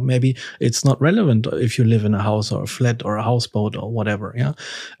like? Or maybe it's not relevant if you live in a house or a flat or a houseboat or whatever. Yeah.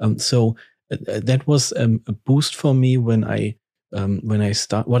 So that was a boost for me when I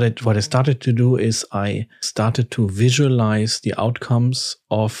what I started to do is I started to visualize the outcomes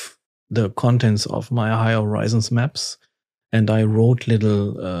of the contents of my Higher Horizons maps, and I wrote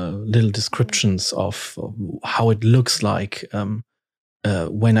little descriptions of how it looks like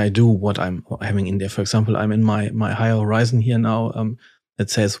when I do what I'm having in there. For example, I'm in my Higher Horizon here now. That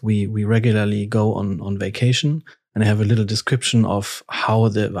says we regularly go on vacation. And I have a little description of how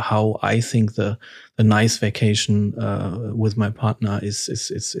I think the nice vacation with my partner is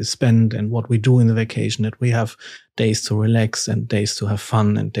spent, and what we do in the vacation. That we have days to relax and days to have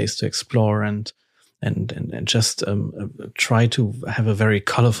fun and days to explore and just try to have a very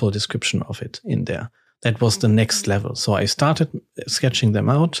colorful description of it in there. That was the next level. So I started sketching them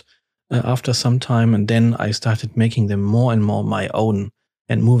out after some time, and then I started making them more and more my own,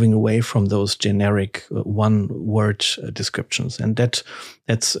 and moving away from those generic one-word descriptions. And that's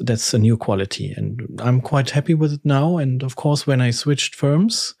a new quality. And I'm quite happy with it now. And of course, when I switched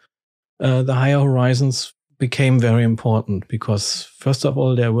firms, the Higher Horizons became very important because, first of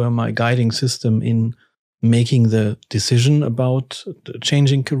all, they were my guiding system in making the decision about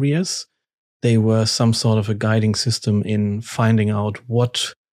changing careers. They were some sort of a guiding system in finding out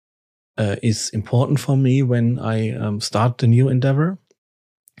what is important for me when I start the new endeavor.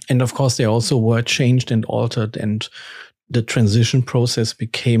 And of course, they also were changed and altered, and the transition process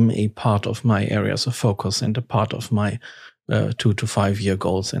became a part of my areas of focus and a part of my 2 to 5 year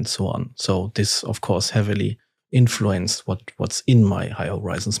goals and so on. So this, of course, heavily influenced what's in my Higher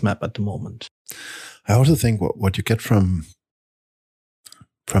Horizons map at the moment. I also think what you get from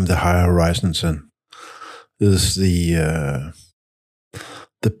the Higher Horizons is the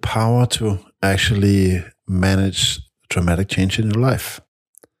power to actually manage dramatic change in your life.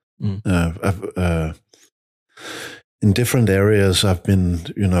 In different areas, I've been,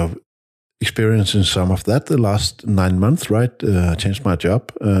 experiencing some of that the last 9 months, right? Changed my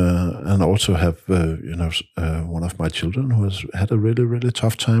job, and also have, one of my children who has had a really, really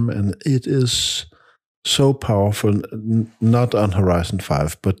tough time. And it is so powerful, not on Horizon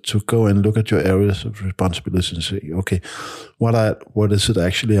 5, but to go and look at your areas of responsibility and say, okay, what is it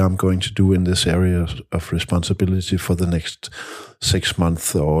actually I'm going to do in this area of responsibility for the next 6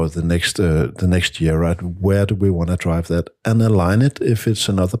 months or the next year, right? Where do we want to drive that? And align it if it's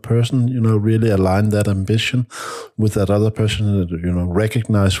another person, really align that ambition with that other person,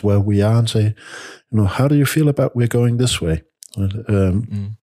 recognize where we are and say, how do you feel about we're going this way?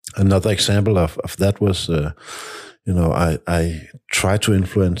 Another example of that was, I try to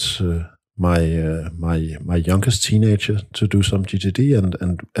influence my youngest teenager to do some GTD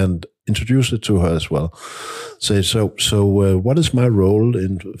and introduce it to her as well. Say, so what is my role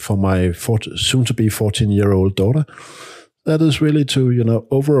for my soon to be 14-year-old daughter? That is really to,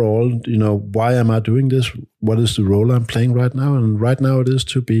 overall, why am I doing this? What is the role I'm playing right now? And right now it is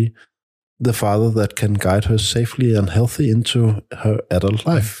to be the father that can guide her safely and healthy into her adult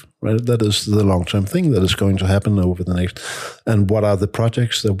life, right? That is the long-term thing that is going to happen over the next, and what are the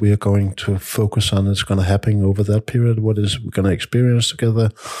projects that we are going to focus on that's going to happen over that period? What is we're going to experience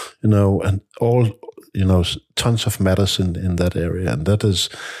together, and all, tons of matters in that area. And that is,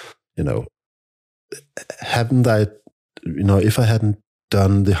 hadn't I, if I hadn't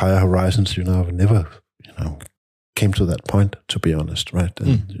done the Higher Horizons, I would never, came to that point, to be honest, right?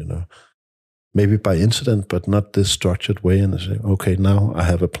 And, maybe by incident, but not this structured way. And I say, okay, now I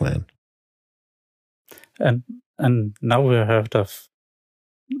have a plan. And now we have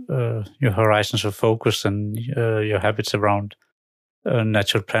your horizons of focus and your habits around a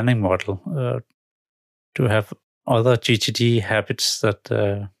natural planning model. Do you have other GTD habits that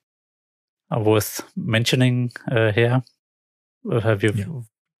are worth mentioning here? Have you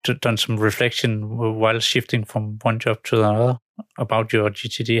done some reflection while shifting from one job to another about your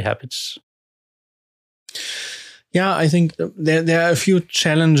GTD habits? Yeah, I think there are a few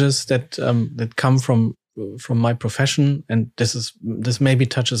challenges that come from my profession, and this maybe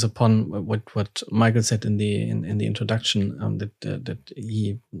touches upon what Michael said in the introduction, that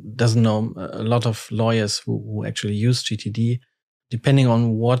he doesn't know a lot of lawyers who actually use GTD. Depending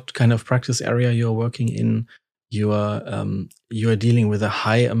on what kind of practice area you're working in, you are dealing with a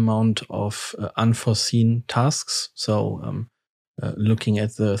high amount of unforeseen tasks. So looking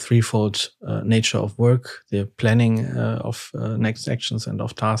at the threefold nature of work, the planning of next actions and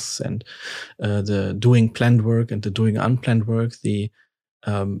of tasks, and the doing planned work and the doing unplanned work, the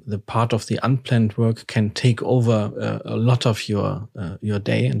the part of the unplanned work can take over a lot of your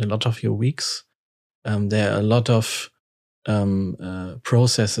day and a lot of your weeks. There are a lot of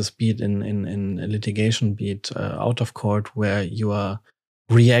processes, be it in litigation, be it out of court, where you are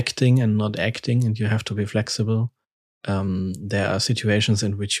reacting and not acting, and you have to be flexible. There are situations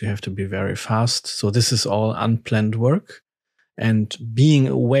in which you have to be very fast. So this is all unplanned work. And being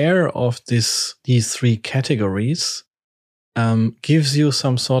aware of these three categories gives you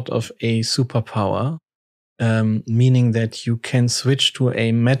some sort of a superpower, meaning that you can switch to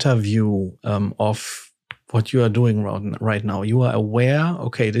a meta view of what you are doing right now. You are aware,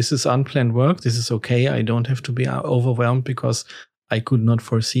 okay, this is unplanned work. This is okay. I don't have to be overwhelmed because I could not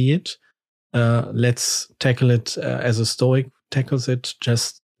foresee it. Let's tackle it as a Stoic tackles it.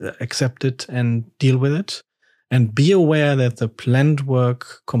 Just accept it and deal with it. And be aware that the planned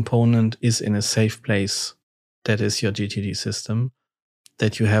work component is in a safe place. That is your GTD system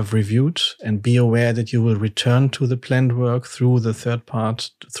that you have reviewed, and be aware that you will return to the planned work through the third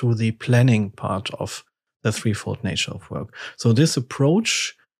part, through the planning part of the threefold nature of work. So this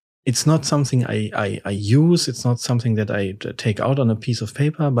approach, it's not something I use. It's not something that I take out on a piece of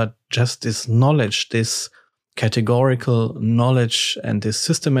paper, but just this knowledge, this categorical knowledge and this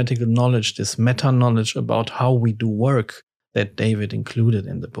systematic knowledge, this meta knowledge about how we do work that David included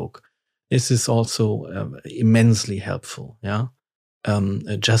in the book. This is also immensely helpful. Yeah.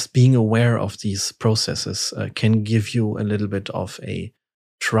 Just being aware of these processes can give you a little bit of a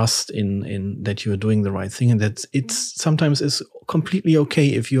trust in that you are doing the right thing, and that it's sometimes is completely okay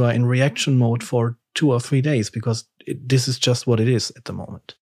if you are in reaction mode for 2 or 3 days, because this is just what it is at the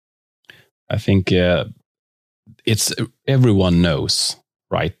moment. I think it's everyone knows,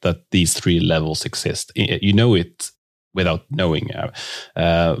 right, that these three levels exist. You know it without knowing.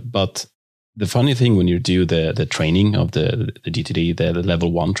 But the funny thing, when you do the training of the GTD, the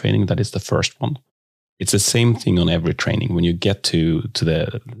level 1 training, that is the first one. It's the same thing on every training. When you get to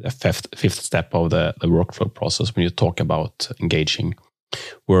the fifth step of the workflow process, when you talk about engaging,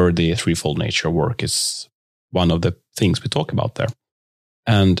 where the threefold nature work is one of the things we talk about there.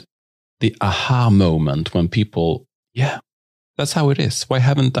 And the aha moment when people, yeah, that's how it is. Why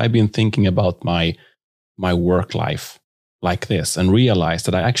haven't I been thinking about my work life like this, and realize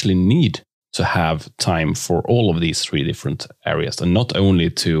that I actually need to have time for all of these three different areas, and not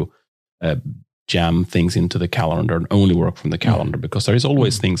only to jam things into the calendar and only work from the calendar, because there is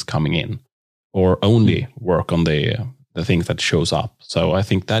always things coming in, or only work on the things that shows up. So I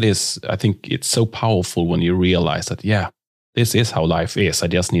think it's so powerful when you realize that, yeah, this is how life is. I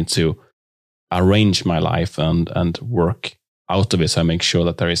just need to arrange my life and work out of it, so I make sure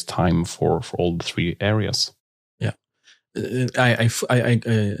that there is time for all the three areas. Yeah, I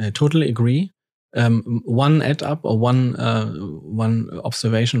totally agree. One add up, or one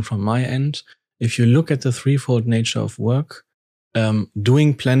observation from my end. If you look at the threefold nature of work,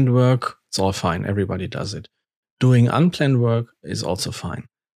 doing planned work, it's all fine. Everybody does it. Doing unplanned work is also fine.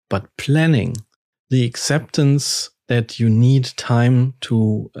 But planning, the acceptance that you need time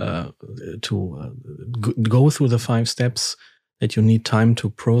to go through the 5 steps, that you need time to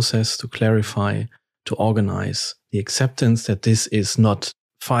process, to clarify, to organize, the acceptance that this is not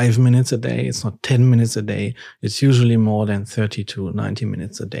 5 minutes a day, it's not 10 minutes a day, it's usually more than 30 to 90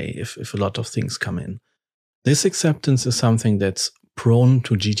 minutes a day if a lot of things come in. This acceptance is something that's prone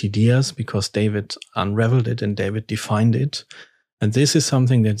to GTDers, because David unraveled it and David defined it. And this is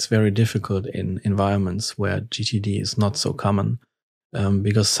something that's very difficult in environments where GTD is not so common,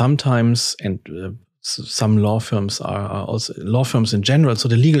 because sometimes, and some law firms are also, law firms in general, so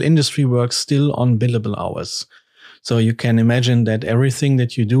the legal industry works still on billable hours. So you can imagine that everything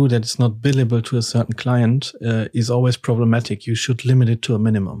that you do that is not billable to a certain client is always problematic. You should limit it to a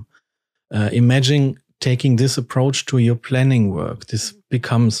minimum. Imagine taking this approach to your planning work. This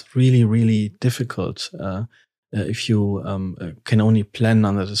becomes really, really difficult if you can only plan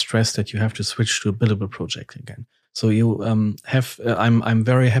under the stress that you have to switch to a billable project again. So you have. I'm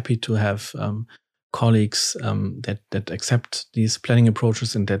very happy to have colleagues that accept these planning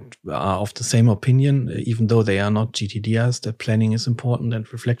approaches and that are of the same opinion, even though they are not GTDers, that planning is important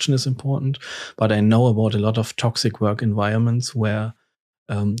and reflection is important. But I know about a lot of toxic work environments where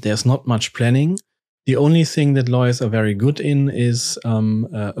there's not much planning. The only thing that lawyers are very good in is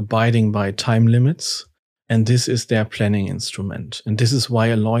abiding by time limits. And this is their planning instrument. And this is why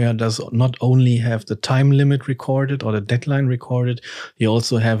a lawyer does not only have the time limit recorded or the deadline recorded, he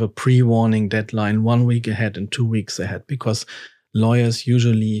also have a pre-warning deadline 1 week ahead and 2 weeks ahead, because lawyers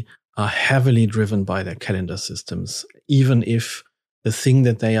usually are heavily driven by their calendar systems, even if the thing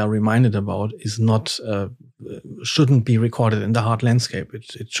that they are reminded about is not shouldn't be recorded in the hard landscape.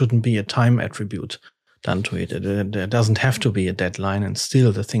 It shouldn't be a time attribute done to it. There doesn't have to be a deadline, and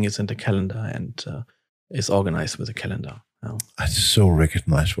still the thing is in the calendar and is organized with a calendar. Yeah. I so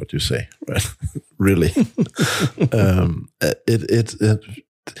recognize what you say, right? Really.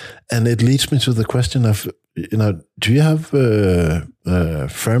 And it leads me to the question of, do you have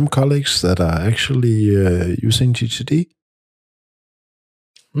firm colleagues that are actually using GTD?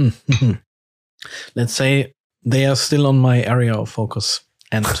 Let's say they are still on my area of focus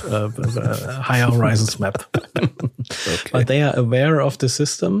and higher horizons map. Okay. But they are aware of the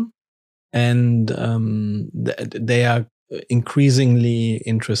system, and they are increasingly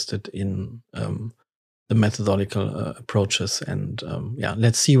interested in the methodological approaches. And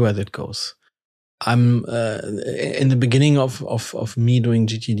let's see where that goes. I'm in the beginning of me doing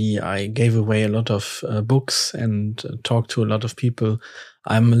GTD, I gave away a lot of books and talked to a lot of people.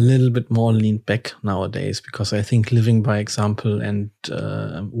 I'm a little bit more leaned back nowadays because I think living by example and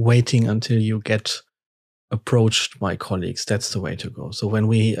waiting until you get approached by colleagues, that's the way to go. So when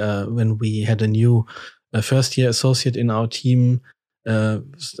we had a new first year associate in our team, at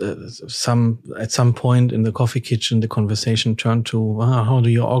some point in the coffee kitchen, the conversation turned to, how do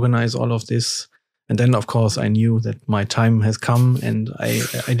you organize all of this? And then, of course, I knew that my time has come, and I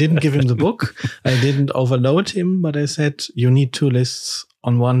didn't give him the book. I didn't overload him, but I said, you need 2 lists.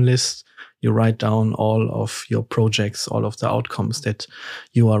 On one list, you write down all of your projects, all of the outcomes that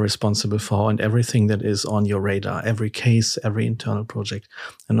you are responsible for, and everything that is on your radar, every case, every internal project.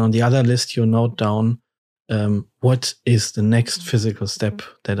 And on the other list, you note down what is the next physical step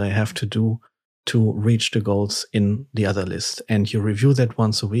that I have to do to reach the goals in the other list. And you review that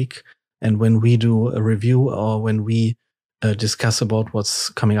once a week. And when we do a review or when we discuss about what's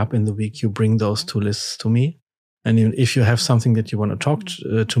coming up in the week, you bring those 2 lists to me. And if you have something that you want to talk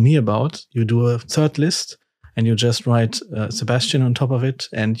to me about, you do a 3rd list and you just write Sebastian on top of it,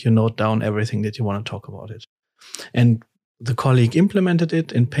 and you note down everything that you want to talk about it. And the colleague implemented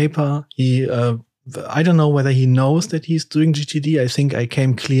it in paper. I don't know whether he knows that he's doing GTD. I think I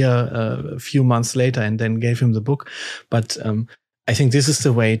came clear a few months later and then gave him the book. But I think this is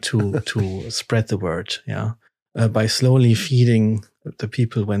the way to spread the word, by slowly feeding the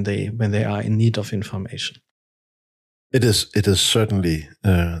people when they are in need of information. It is certainly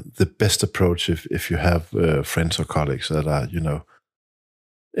the best approach if you have friends or colleagues that are,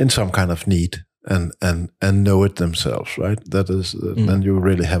 in some kind of need and know it themselves, right? That is, then you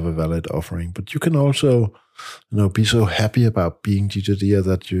really have a valid offering. But you can also, be so happy about being GTD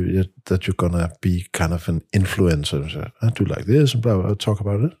that you're gonna be kind of an influencer. So, I do like this and blah, blah, talk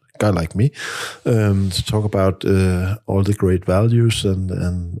about it. Guy like me, to talk about all the great values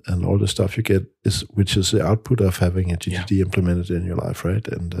and all the stuff you get, which is the output of having a GTD implemented in your life, right?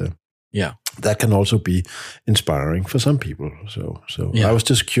 And that can also be inspiring for some people. So I was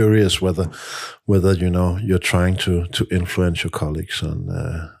just curious whether you're trying to influence your colleagues on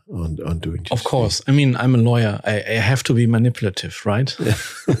doing GTD. Of course, I mean, I'm a lawyer. I have to be manipulative, right? Yeah.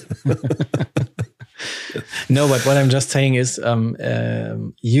 No, but what I'm just saying is,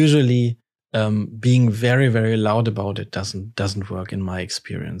 usually being very, very loud about it doesn't work in my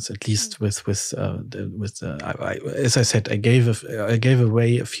experience. At least as I said, I gave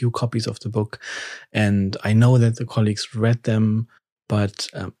away a few copies of the book, and I know that the colleagues read them, but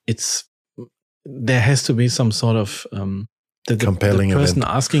there has to be some sort of the person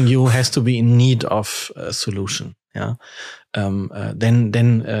asking you has to be in need of a solution. Yeah. Then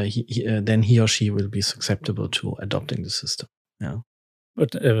he or she will be susceptible to adopting the system. Yeah.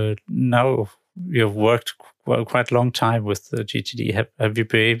 But now you've worked quite a long time with the GTD. Have you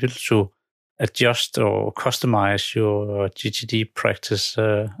been able to adjust or customize your GTD practice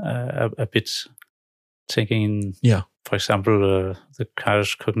a bit? Taking, for example, the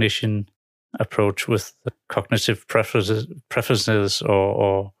Kairos cognition approach with the cognitive preferences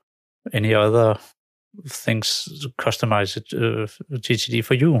or any other things to customize it GTD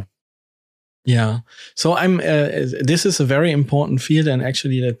for you. Yeah. So this is a very important field, and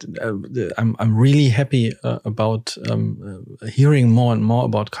actually I'm really happy about hearing more and more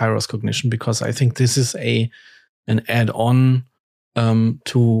about Kairos cognition, because I think this is an add-on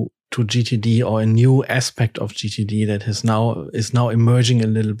to GTD, or a new aspect of GTD that is now emerging a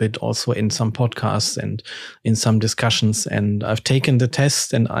little bit also in some podcasts and in some discussions. And I've taken the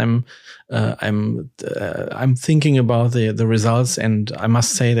test, and I'm thinking about the results, and I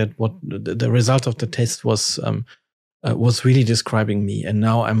must say that what the result of the test was was really describing me. And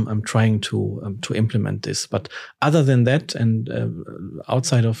now I'm trying to implement this. But other than that, and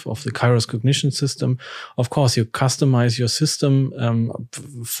outside of the Kairos cognition system, of course, you customize your system.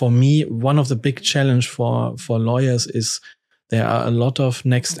 For me, one of the big challenge for lawyers is there are a lot of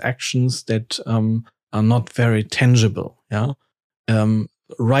next actions that are not very tangible. Yeah.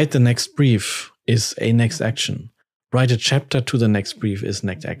 Write the next brief is a next action. Write a chapter to the next brief is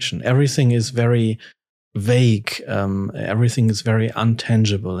next action. Everything is very vague. Everything is very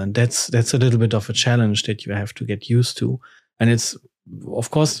untangible. And that's a little bit of a challenge that you have to get used to. And it's,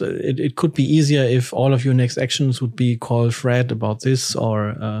 of course, it could be easier if all of your next actions would be call Fred about this,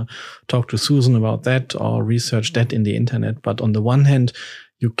 or talk to Susan about that, or research that in the internet. But on the one hand,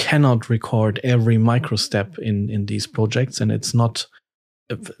 you cannot record every micro step in these projects, and it's not,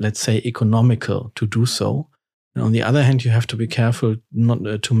 let's say, economical to do so. And on the other hand, you have to be careful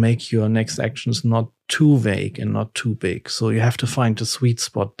not to make your next actions not too vague and not too big. So you have to find the sweet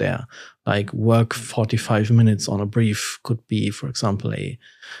spot there. Like work 45 minutes on a brief could be, for example, a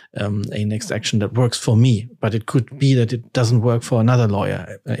next action that works for me, but it could be that it doesn't work for another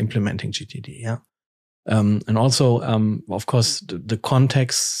lawyer implementing GTD. Yeah. And also, of course, the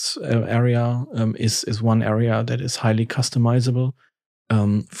context area is one area that is highly customizable.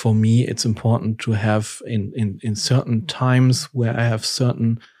 For me, it's important to have in certain times where I have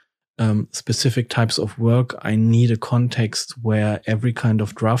certain specific types of work, I need a context where every kind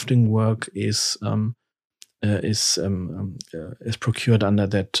of drafting work is procured under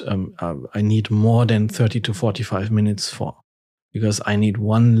that. I need more than 30 to 45 minutes for, because I need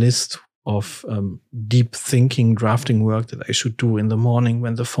one list of deep thinking drafting work that I should do in the morning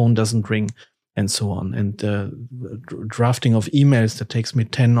when the phone doesn't ring, and so on. And drafting of emails that takes me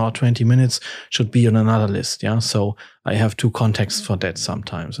 10 or 20 minutes should be on another list. Yeah. So I have two contexts for that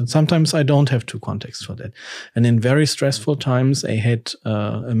sometimes. And sometimes I don't have two contexts for that. And in very stressful times, I had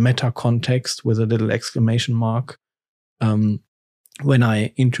a meta context with a little exclamation mark. When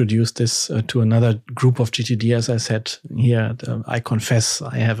I introduced this to another group of GTD, as I said here, I confess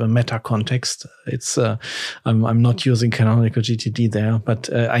I have a meta context. It's I'm not using canonical GTD there,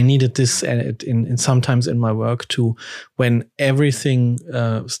 but I needed this in sometimes in my work too, when everything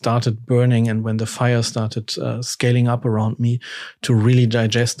started burning and when the fire started scaling up around me, to really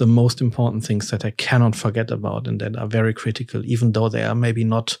digest the most important things that I cannot forget about and that are very critical, even though they are maybe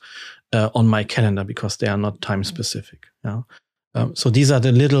not on my calendar because they are not time specific. Yeah. So these are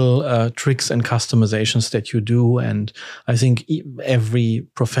the little tricks and customizations that you do. And I think every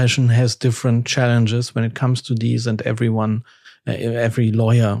profession has different challenges when it comes to these, and every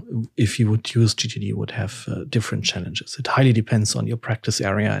lawyer, if you would use GTD, would have different challenges. It highly depends on your practice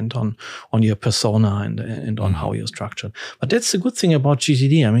area and on your persona and on how you're structured. But that's the good thing about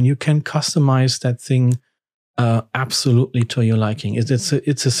GTD. I mean, you can customize that thing absolutely to your liking.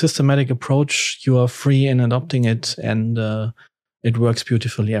 It's a systematic approach. You are free in adopting it, and it works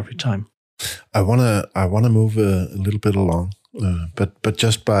beautifully every time. I wanna move a little bit along, but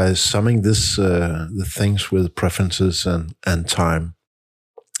just by summing this, the things with preferences and time,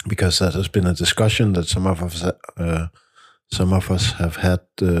 because that has been a discussion that some of us have had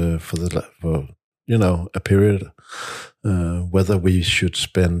for a period, whether we should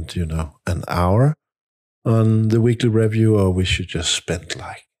spend an hour on the weekly review, or we should just spend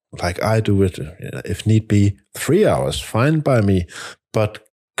like I do it, if need be, 3 hours, fine by me, but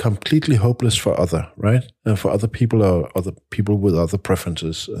completely hopeless for for other people or other people with other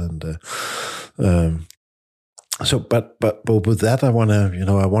preferences. And but with that, I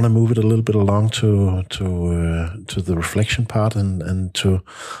wanna move it a little bit along to the reflection part and to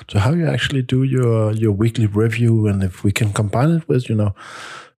how you actually do your weekly review, and if we can combine it with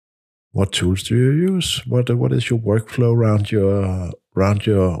what tools do you use? What is your workflow around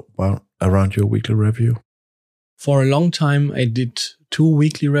your weekly review? For a long time, I did 2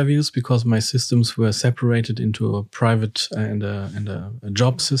 weekly reviews because my systems were separated into a private and a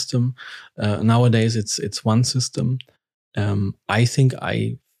job system. Nowadays, it's one system. I think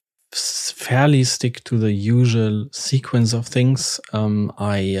I fairly stick to the usual sequence of things.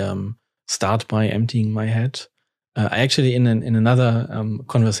 I start by emptying my head. I actually, in another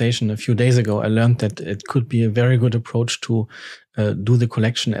conversation a few days ago, I learned that it could be a very good approach to do the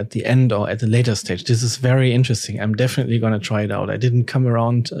collection at the end or at a later stage. This is very interesting. I'm definitely going to try it out. I didn't come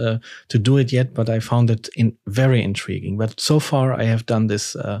around to do it yet, but I found it very intriguing. But so far, I have done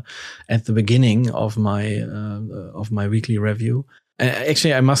this at the beginning of my weekly review.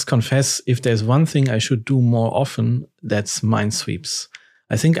 Actually, I must confess, if there's one thing I should do more often, that's mind sweeps.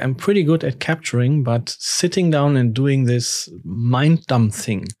 I think I'm pretty good at capturing, but sitting down and doing this mind dump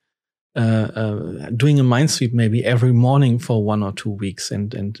thing doing a mind sweep maybe every morning for 1 or 2 weeks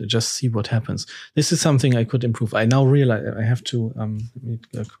and just see what happens. This is something I could improve. I now realize I have to let me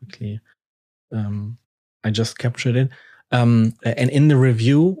quickly. I just captured it. And in the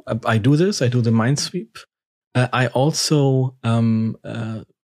review, I do this. I do the mind sweep. I also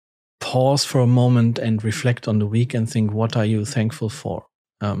pause for a moment and reflect on the week and think, what are you thankful for?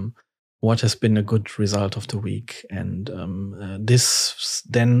 What has been a good result of the week? And this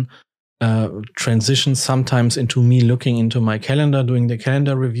then transitions sometimes into me looking into my calendar, doing the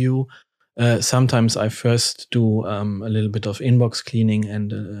calendar review. Sometimes I first do a little bit of inbox cleaning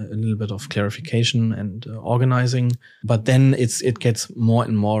and a little bit of clarification and organizing, but then it gets more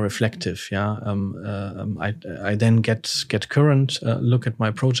and more reflective. Yeah, I then get current, look at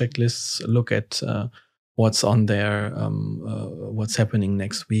my project lists, look at what's on there, what's happening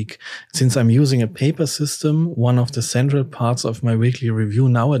next week. Since I'm using a paper system, one of the central parts of my weekly review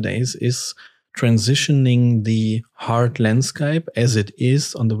nowadays is transitioning the hard landscape as it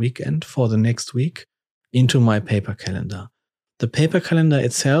is on the weekend for the next week into my paper calendar. The paper calendar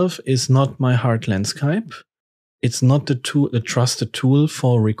itself is not my hard landscape. It's not the trusted tool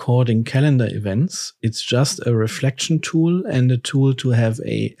for recording calendar events. It's just a reflection tool and a tool to have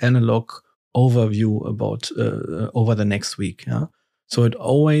a analog overview about over the next week. Yeah? So it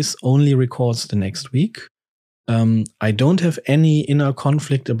always only records the next week. I don't have any inner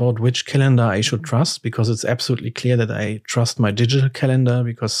conflict about which calendar I should trust, because it's absolutely clear that I trust my digital calendar,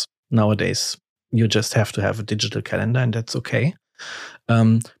 because nowadays you just have to have a digital calendar and that's okay.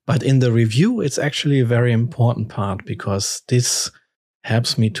 But in the review, it's actually a very important part, because this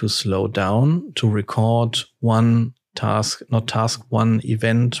helps me to slow down, to record one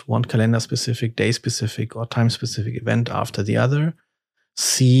event, one calendar specific, day specific or time specific event after the other.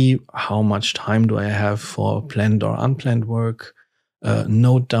 See how much time do I have for planned or unplanned work,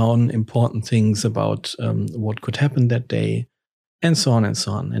 note down important things about what could happen that day, and so on and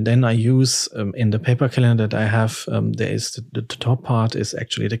so on. And then I use in the paper calendar that I have, there is the top part is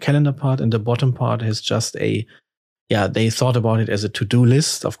actually the calendar part, and the bottom part is just they thought about it as a to-do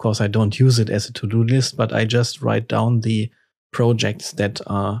list. Of course, I don't use it as a to-do list, but I just write down the projects that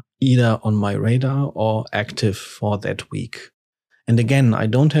are either on my radar or active for that week. And again, I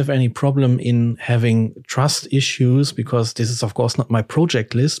don't have any problem in having trust issues, because this is, of course, not my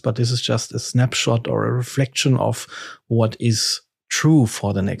project list, but this is just a snapshot or a reflection of what is true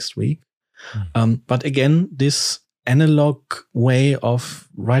for the next week. But again, this analog way of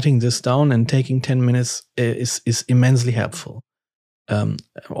writing this down and taking 10 minutes is immensely helpful.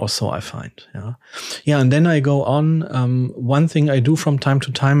 Also, I find, and then I go on. One thing I do from time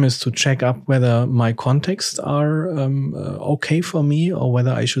to time is to check up whether my contexts are okay for me, or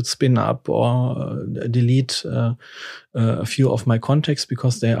whether I should spin up or delete a few of my contexts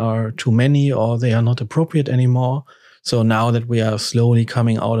because there are too many or they are not appropriate anymore. So now that we are slowly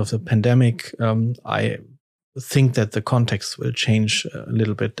coming out of the pandemic, I think that the context will change a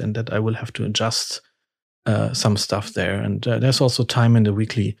little bit, and that I will have to adjust some stuff there. And there's also time in the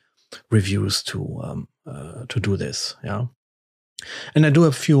weekly reviews to do this. Yeah. And I do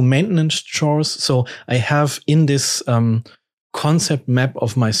a few maintenance chores. So I have in this concept map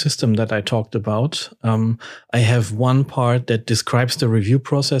of my system that I talked about, I have one part that describes the review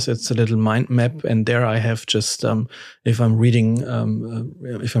process. It's a little mind map, and there I have just if I'm reading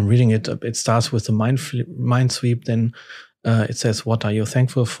it, it starts with the mind sweep. Then it says, "What are you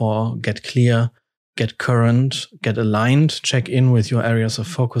thankful for?" Get clear, get current, get aligned, check in with your areas of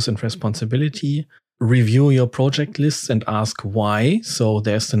focus and responsibility. Review your project lists and ask why. So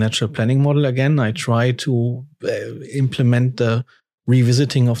there's the natural planning model again. I try to implement the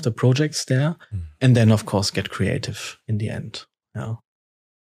revisiting of the projects there. And then, of course, get creative in the end.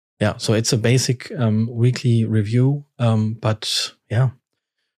 Yeah. So it's a basic weekly review, but a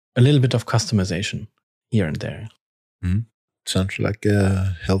little bit of customization here and there. Sounds like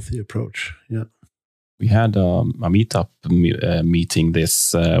a healthy approach. Yeah. We had a meetup meeting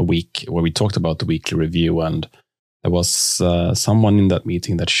this week where we talked about the weekly review, and there was someone in that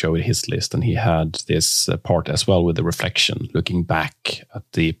meeting that showed his list, and he had this part as well with the reflection, looking back at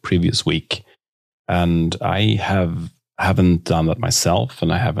the previous week. And I haven't done that myself,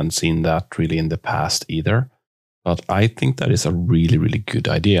 and I haven't seen that really in the past either. But I think that is a really, really good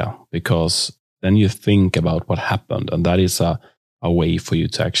idea, because then you think about what happened, and that is a way for you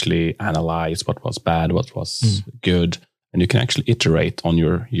to actually analyze what was bad, what was good, and you can actually iterate on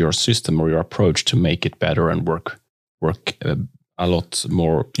your system or your approach to make it better and work a lot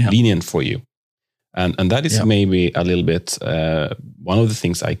more lenient for you. And that is maybe a little bit one of the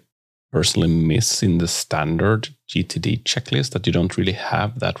things I personally miss in the standard GTD checklist, that you don't really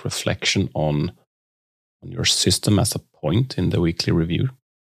have that reflection on your system as a point in the weekly review?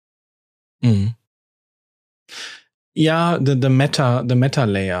 Mm. Yeah, the meta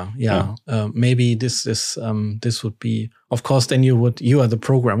layer. Yeah, maybe this would be, of course. Then you are the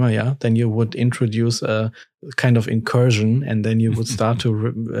programmer. Yeah, then you would introduce a kind of incursion, and then you would start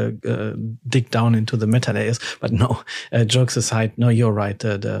to dig down into the meta layers. But no, jokes aside, no, you're right.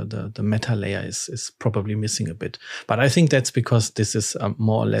 The meta layer is probably missing a bit. But I think that's because this is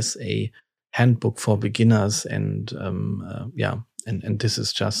more or less a handbook for beginners, and and this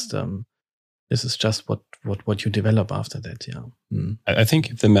is just. This is just what you develop after that, yeah. Mm. I think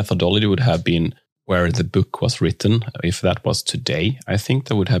if the methodology would have been where the book was written, if that was today, I think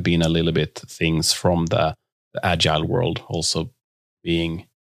there would have been a little bit things from the agile world also being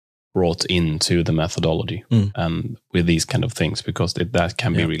brought into the methodology and with these kind of things, because that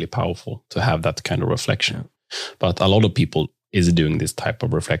can be really powerful to have that kind of reflection. Yeah. But a lot of people is doing this type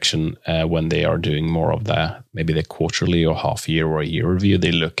of reflection when they are doing more of maybe the quarterly or half year or a year review.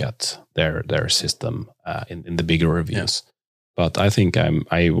 They look at their system in the bigger reviews. Yeah. But I think I'm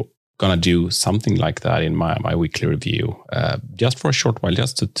gonna do something like that in my weekly review, just for a short while,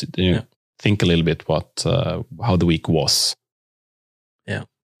 just to think a little bit how the week was. Yeah.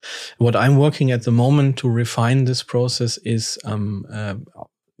 What I'm working at the moment to refine this process is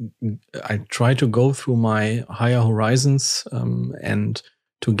I try to go through my higher horizons and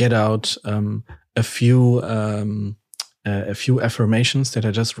to get out a few affirmations that I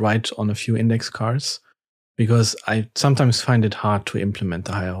just write on a few index cards, because I sometimes find it hard to implement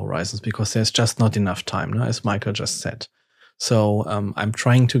the higher horizons because there's just not enough time, as Michael just said. So I'm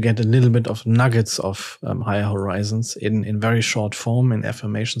trying to get a little bit of nuggets of higher horizons in very short form, in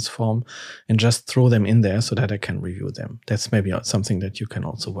affirmations form, and just throw them in there so that I can review them. That's maybe something that you can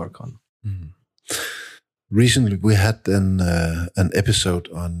also work on. Mm. Recently, we had an episode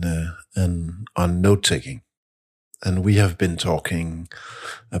on note taking, and we have been talking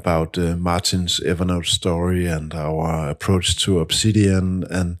about Martin's Evernote story and our approach to Obsidian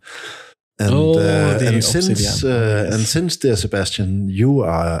and since, dear Sebastian, you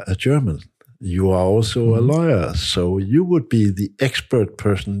are a German, you are also a lawyer, so you would be the expert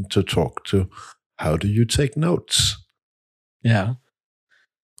person to talk to. How do you take notes? Yeah.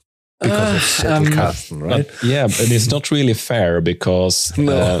 Because of Zettelkasten, right? But it's not really fair, because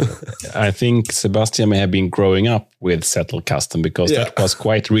I think Sebastian may have been growing up with Zettelkasten, because that was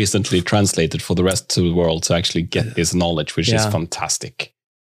quite recently translated for the rest of the world to actually get this knowledge, which is fantastic.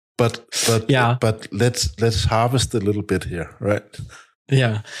 But let's harvest a little bit here, right?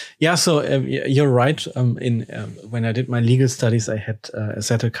 Yeah. So you're right. When I did my legal studies, I had a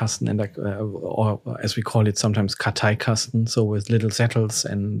Zettelkasten and or as we call it sometimes Karteikasten, so with little settles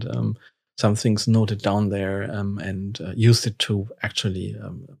and some things noted down there, and used it to actually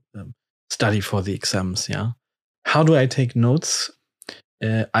study for the exams. Yeah. How do I take notes?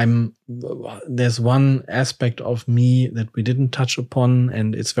 There's one aspect of me that we didn't touch upon,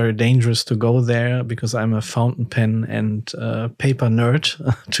 and it's very dangerous to go there because I'm a fountain pen and paper nerd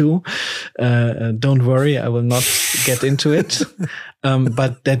too. Don't worry, I will not get into it.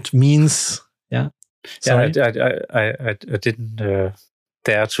 But that means, Sorry. I didn't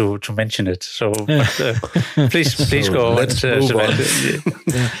dare to mention it. So please go. Let's move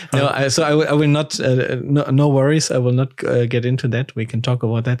on. So I will not. No worries. I will not get into that. We can talk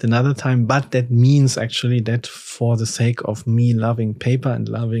about that another time. But that means actually that for the sake of me loving paper and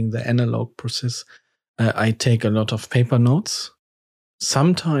loving the analog process, I take a lot of paper notes.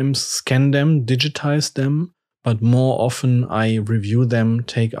 Sometimes scan them, digitize them, but more often I review them,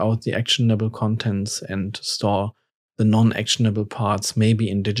 take out the actionable contents, and store the non-actionable parts, maybe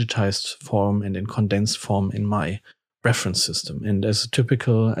in digitized form and in condensed form in my reference system. And as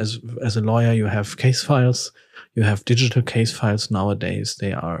a lawyer, you have case files, you have digital case files nowadays.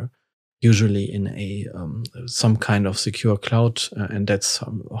 They are usually in some kind of secure cloud, and that's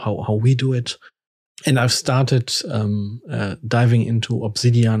how we do it. And I've started diving into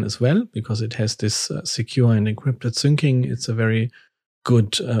Obsidian as well, because it has this secure and encrypted syncing. It's a very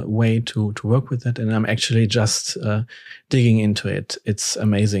good way to work with it. And I'm actually just digging into it. It's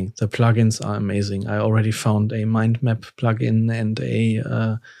amazing. The plugins are amazing. I already found a mind map plugin and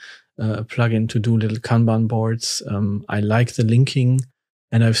a plugin to do little Kanban boards. I like the linking,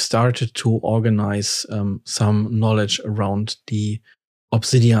 and I've started to organize some knowledge around the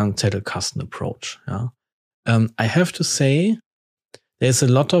Obsidian Zettelkasten approach. Yeah. I have to say, there's a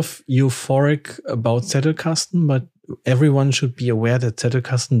lot of euphoric about Zettelkasten, but everyone should be aware that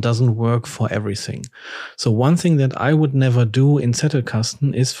Zettelkasten doesn't work for everything. So one thing that I would never do in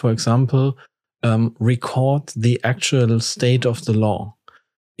Zettelkasten is, for example, record the actual state of the law.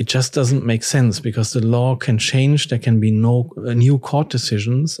 It just doesn't make sense because the law can change. There can be no new court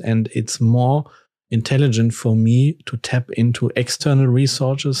decisions, and it's more intelligent for me to tap into external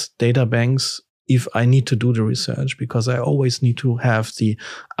resources, data banks, if I need to do the research, because I always need to have the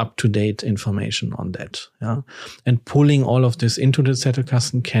up-to-date information on that. Yeah? And pulling all of this into the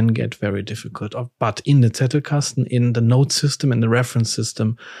Zettelkasten can get very difficult. But in the Zettelkasten, in the node system and the reference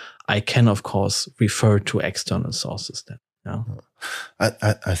system, I can, of course, refer to external sources then. Yeah.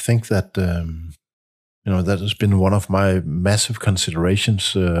 I think that that has been one of my massive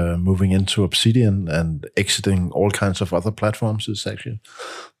considerations moving into Obsidian and exiting all kinds of other platforms, is actually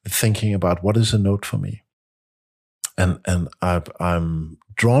thinking about what is a node for me. And I'm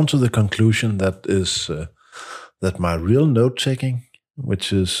drawn to the conclusion that is that my real node taking,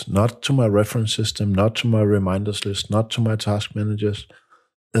 which is not to my reference system, not to my reminders list, not to my task managers,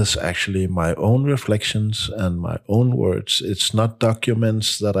 is actually my own reflections and my own words. It's not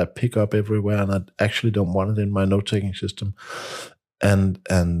documents that I pick up everywhere, and I actually don't want it in my note-taking system. And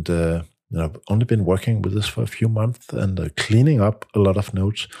I've only been working with this for a few months and cleaning up a lot of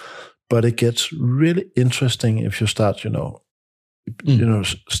notes. But it gets really interesting if you start,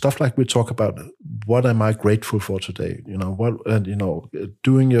 stuff like we talk about. What am I grateful for today?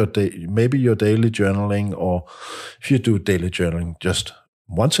 Doing your day, maybe your daily journaling, or if you do daily journaling, just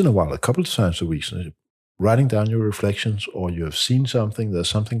once in a while, a couple of times a week, writing down your reflections, or you have seen something, there's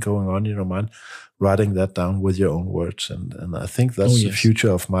something going on in your mind, writing that down with your own words. And I think that's the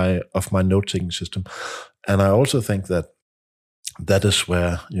future of my note-taking system. And I also think that is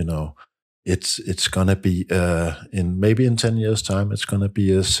where, it's going to be, in 10 years' time, it's going to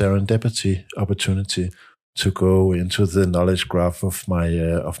be a serendipity opportunity to go into the knowledge graph of my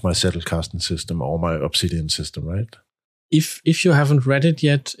Zettelkasten system or my Obsidian system, right? If you haven't read it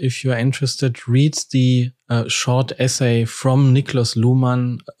yet, if you are interested, read the short essay from Niklas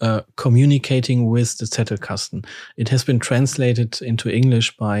Luhmann, Communicating with the Zettelkasten. It has been translated into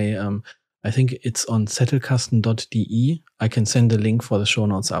English by, I think it's on zettelkasten.de. I can send a link for the show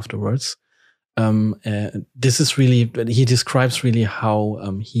notes afterwards. This is really, he describes really how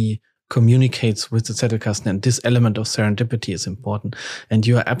he communicates with the Zettelkasten, and this element of serendipity is important. And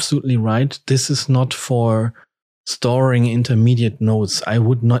you are absolutely right. This is not for storing intermediate notes. I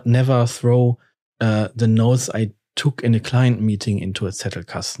would never throw the notes I took in a client meeting into a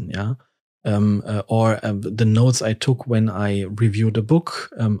Zettelkasten, or the notes I took when I reviewed a book.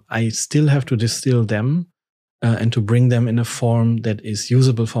 I still have to distill them and to bring them in a form that is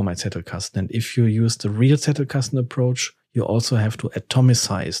usable for my Zettelkasten. And if you use the real Zettelkasten approach, you also have to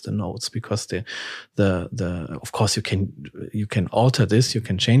atomicize the notes, because of course you can alter this, you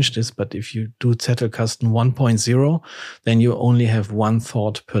can change this, but if you do Zettelkasten 1.0, then you only have one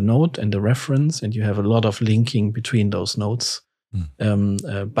thought per note and a reference, and you have a lot of linking between those notes.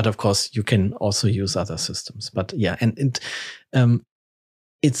 But of course you can also use other systems. But yeah, and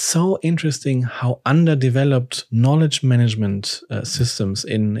it's so interesting how underdeveloped knowledge management systems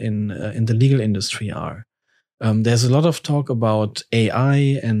in the legal industry are. There's a lot of talk about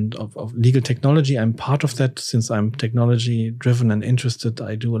AI and of legal technology. I'm part of that since I'm technology driven and interested.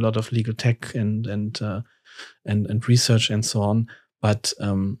 I do a lot of legal tech and research and so on. But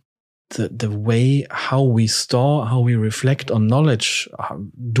the way how we store, how we reflect on knowledge,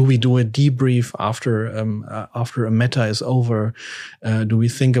 do we do a debrief after a matter is over? Do we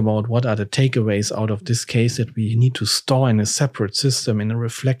think about what are the takeaways out of this case that we need to store in a separate system, in a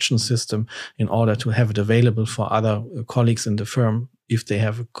reflection system, in order to have it available for other colleagues in the firm if they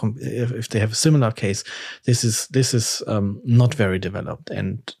have a similar case? This is not very developed,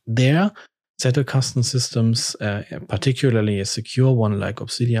 and there Zettelkasten systems, particularly a secure one like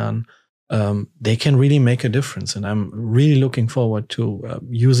Obsidian, they can really make a difference. And I'm really looking forward to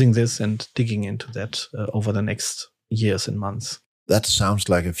using this and digging into that over the next years and months. That sounds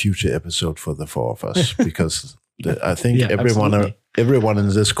like a future episode for the four of us, because I think everyone in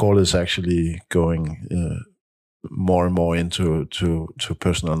this call is actually going more and more into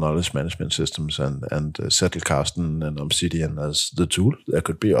personal knowledge management systems and Zettelkasten and Obsidian as the tool. There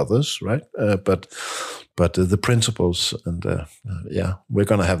could be others, right? But the principles, and we're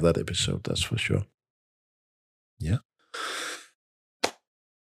going to have that episode, that's for sure. Yeah.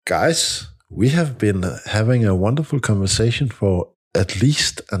 Guys, we have been having a wonderful conversation for at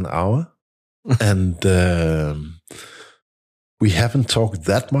least an hour, and we haven't talked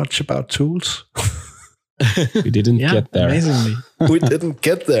that much about tools. We didn't get there. Amazingly. We didn't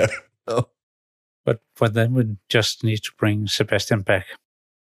get there. No. but then we just need to bring Sebastian back.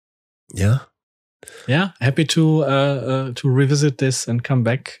 Yeah, happy to revisit this and come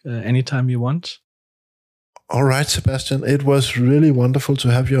back anytime you want. All right, Sebastian, it was really wonderful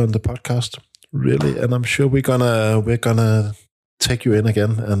to have you on the podcast, really, and I'm sure we're gonna take you in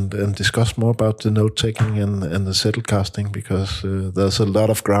again and discuss more about the note taking and the settle casting, because there's a lot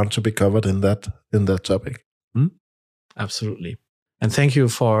of ground to be covered in that topic. Absolutely, and thank you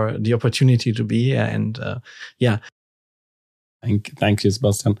for the opportunity to be here. And Thank you,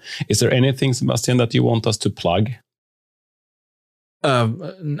 Sebastian. Is there anything, Sebastian, that you want us to plug?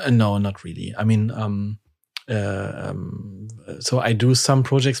 No, not really. I mean, so I do some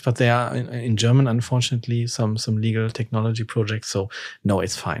projects, but they are in German, unfortunately, some legal technology projects. So no,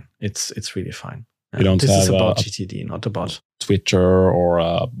 it's fine. It's really fine. You don't this have is about GTD, not about Twitter or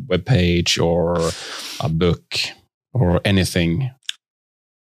a web page or a book or anything.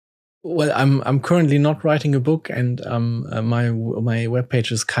 Well, I'm currently not writing a book, and my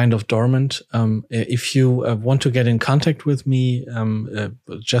webpage is kind of dormant. If you want to get in contact with me,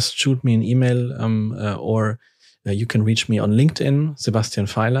 just shoot me an email, or you can reach me on LinkedIn, Sebastian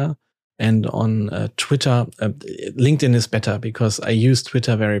Feiler, and on Twitter. LinkedIn is better because I use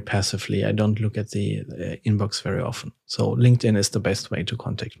Twitter very passively. I don't look at the inbox very often. So LinkedIn is the best way to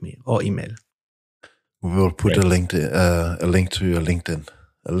contact me, or email. We will put a link to your LinkedIn.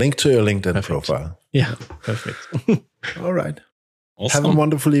 A link to your LinkedIn Perfect. profile. Yeah, perfect. All right. Awesome. Have a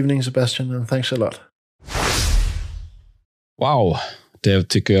wonderful evening, Sebastian, and thanks a lot. Wow, det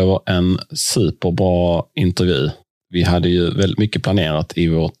tycker jag var en superbra intervju. Vi hade ju väldigt mycket planerat i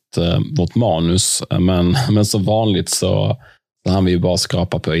vårt manus, men som vanligt så hann vi ju bara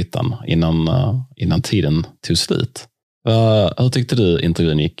skrapa på ytan innan tiden tog slut. Hur tyckte du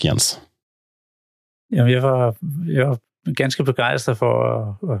intervjun gick, Jens? Jamen, jeg var ganske begejstret for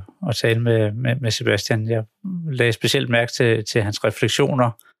at tale med Sebastian. Jeg lagde specielt mærke til hans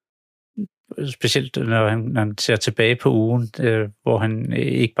refleksioner, specielt når han ser tilbage på ugen, hvor han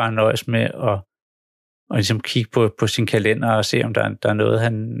ikke bare nøjes med at ligesom kigge på sin kalender og se, om der er noget,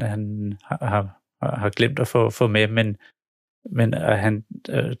 han har glemt at få med, men at han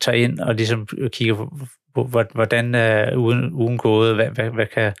tager ind og ligesom kigger på hvordan er ugen gået,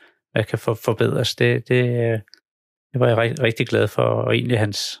 hvad kan forbedres. Det var jeg rigtig glad for, og egentlig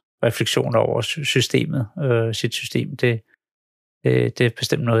hans refleksioner over systemet, sit system, det er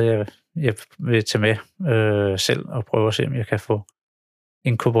bestemt noget, jeg vil tage med selv og prøve at se, om jeg kan få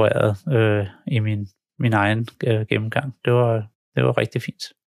inkorporeret i min egen gennemgang. Det var rigtig fint.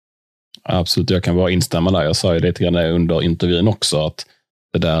 Absolut, jag kan bara instämma där. Jag sa ju lite grann under intervjun också att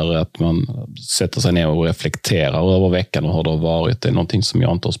det där att man sätter sig ner och reflekterar över veckan och hur det har varit, det är någonting som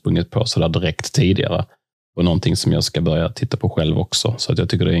jag inte har sprungit på så där direkt tidigare. Och någonting som jag ska börja titta på själv också. Så att jag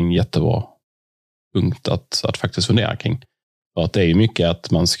tycker det är en jättebra punkt att faktiskt fundera kring. För att det är ju mycket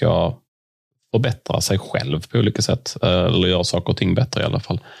att man ska förbättra sig själv på olika sätt. Eller göra saker och ting bättre i alla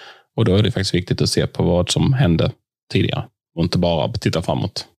fall. Och då är det faktiskt viktigt att se på vad som hände tidigare. Och inte bara titta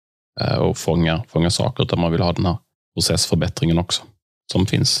framåt och fånga saker. Utan man vill ha den här processförbättringen också. Som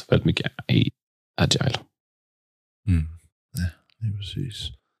finns väldigt mycket i Agile. Ja, det är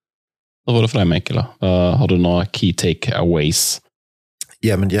precis. Hur var det för dig, Mikael? Har du några key takeaways?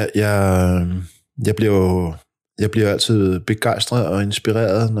 Jamen, jeg bliver altid begejstret og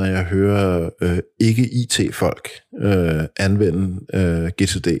inspireret, når jeg hører ikke-IT-folk anvende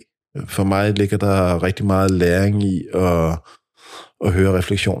GTD. For mig ligger der rigtig meget læring i at høre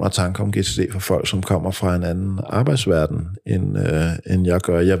refleksioner og tanker om GTD fra folk, som kommer fra en anden arbejdsverden, end jeg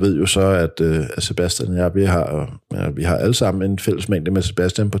gør. Jeg ved jo så, at Sebastian og jeg, vi har alle sammen en fælles mængde med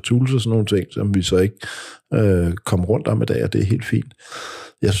Sebastian på tools og sådan nogle ting, som vi så ikke kom rundt om i dag, og det er helt fint.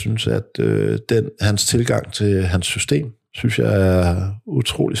 Jeg synes, at hans tilgang til hans system, synes jeg er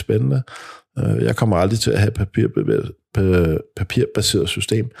utrolig spændende. Jeg kommer aldrig til at have papirbaseret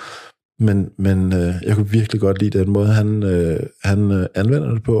system, men jeg kunne virkelig godt lide den måde, han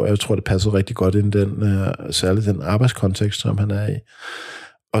anvender det på, og jeg tror, det passer rigtig godt ind i særligt den arbejdskontekst, som han er i.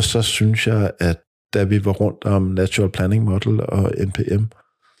 Og så synes jeg, at da vi var rundt om Natural Planning Model og NPM,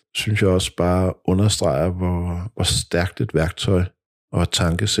 synes jeg også bare understreger, hvor stærkt et værktøj og et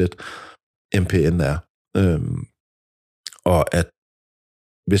tankesæt NPM er. Og at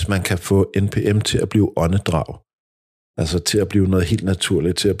hvis man kan få NPM til at blive åndedrag, altså til at blive noget helt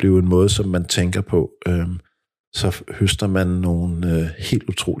naturligt, til at blive en måde, som man tænker på, så høster man nogle helt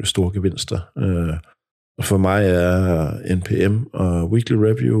utroligt store gevinster. Og for mig er NPM og Weekly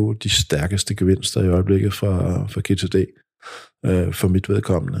Review de stærkeste gevinster i øjeblikket for GTD, for mit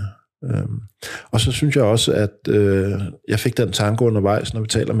vedkommende. Og så synes jeg også, at jeg fik den tanke undervejs, når vi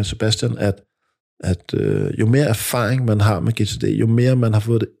taler med Sebastian, at at jo mere erfaring man har med GTD, jo mere man har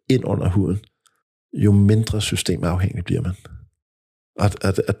fået det ind under huden, jo mindre systemafhængig bliver man. Og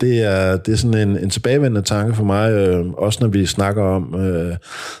det er sådan en tilbagevendende tanke for mig, også når vi snakker om,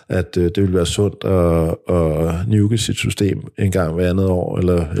 at det vil være sundt at nuke sit system en gang hver andet år,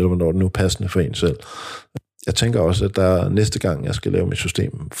 eller hvornår det nu er passende for en selv. Jeg tænker også, at der næste gang, jeg skal lave mit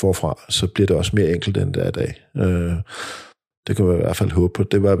system forfra, så bliver det også mere enkelt, end det er i dag. Det kan jeg i hvert fald håbe på.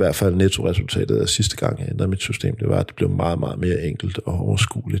 Det var i hvert fald nettoresultatet af sidste gang, jeg ændrede mit system. Det var, at det blev meget, meget mere enkelt og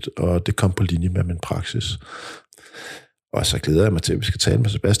overskueligt, og det kom på linje med min praksis. Og så glæder jeg mig til, at vi skal tale med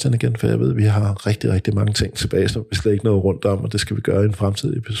Sebastian igen, for jeg ved, at vi har rigtig, rigtig mange ting tilbage, som vi slet ikke nåede rundt om, og det skal vi gøre i en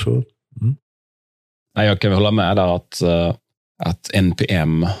fremtidig episode. Nej, jag kan hålla med där att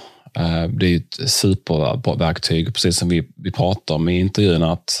NPM, det är ett superbra verktyg, precis som vi pratar om i intervjun,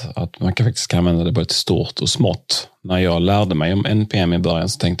 att man kan faktiskt använda det både till stort och smått. När jag lärde mig om NPM i början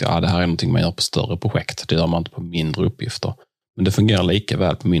så tänkte jag, det här är någonting man gör på större projekt, det gör man inte på mindre uppgifter. Men det fungerar lika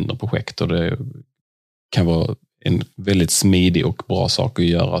väl på mindre projekt, och det kan vara en väldigt smidig och bra sak att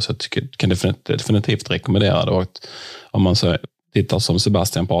göra, så jag kan definitivt rekommendera det. Och om man så tittar som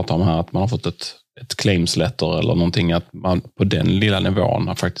Sebastian pratar om här, att man har fått ett claims letter eller någonting, att man på den lilla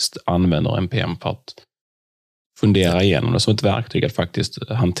nivån faktiskt använder NPM för att fundera igenom det som ett verktyg att faktiskt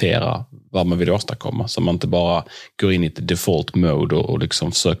hantera vad man vill åstadkomma, så man inte bara går in i ett default mode och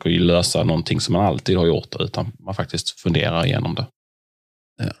liksom försöker lösa någonting som man alltid har gjort, utan man faktiskt funderar igenom det.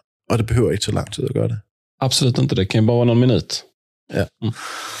 Ja, och det behöver inte så lång tid att göra det. Absolut inte, det kan bara vara någon minut. Ja.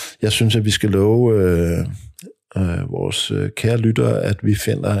 Jeg synes, at vi skal love vores kære lyttere, at vi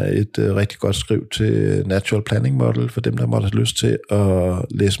finder et rigtig godt skriv til Natural Planning Model, for dem, der måtte have lyst til at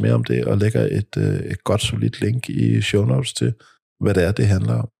læse mere om det, og lægger et godt, solidt link i show notes til, hvad det er, det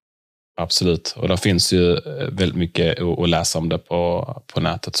handler om. Absolut, och det finns ju väldigt mycket att läsa om det på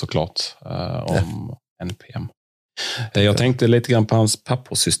nätet såklart, om NPM. Jag tänkte lite grann på hans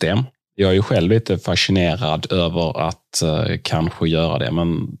papperssystem. Jag är ju själv lite fascinerad över att kanske göra det,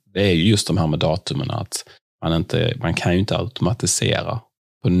 men det är ju just de här med datumen, att man kan ju inte automatisera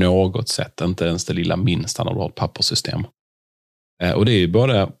på något sätt, inte ens det lilla minsta när du har ett papperssystem. Och det är ju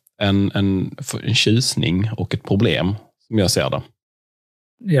både en tjusning och ett problem, som jag ser det.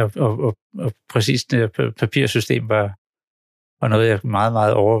 Ja, og præcis det papirsystem var noget, jeg meget,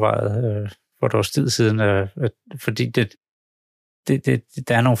 meget overvejede for et års tid siden, fordi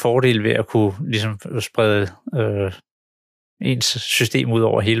der er nogle fordele ved at kunne ligesom sprede ens system ud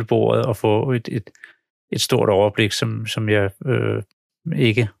over hele bordet og få et stort overblik, som jeg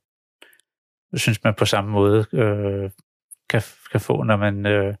ikke synes, man på samme måde kan få, når man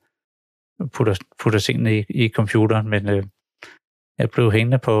putter tingene i computeren. Men jeg blev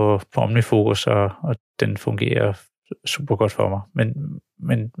hængende på OmniFocus, og den fungerer super godt for mig.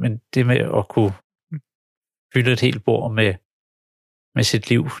 Men det med at kunne fylde et helt bord med sit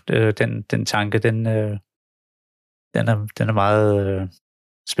liv, den tanke, den er meget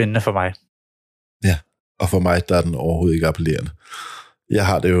spændende for mig. Ja, og for mig, der er den overhovedet ikke appellerende. Jeg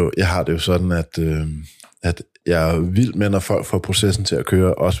har det jo sådan, at jeg er vild med, når folk får processen til at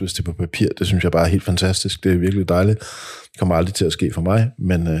køre, også hvis det er på papir. Det synes jeg bare er helt fantastisk. Det er virkelig dejligt. Det kommer aldrig til at ske for mig,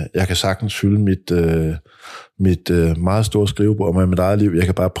 men jeg kan sagtens fylde mit meget store skrivebord med mit eget liv. Jeg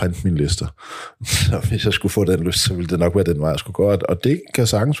kan bare printe mine lister. Så hvis jeg skulle få den lyst, så ville det nok være den vej, jeg skulle gå. Og det kan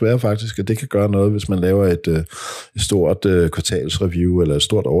sagtens være faktisk, at det kan gøre noget, hvis man laver et stort kvartalsreview eller et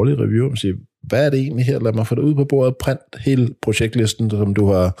stort årligt review, og man siger, hvad er det egentlig her? Lad mig få det ud på bordet, print hele projektlisten, som du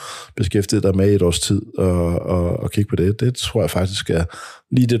har beskæftiget dig med i et års tid, og kigge på det. Det tror jeg faktisk er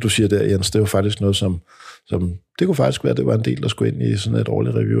lige det, du siger der, Jens. Det er jo faktisk noget, som det kunne faktisk være, det var en del, der skulle ind i sådan et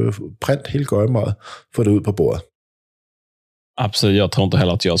årligt review. Print hele gøjmåret, få det ud på bordet. Absolut, jag tror inte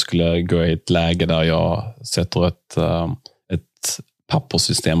heller att jag skulle gå i ett läge där jag sätter ett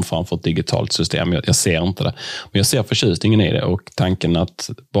papperssystem framför ett digitalt system. Jag ser inte det. Men jag ser förtjusningen i det, och tanken att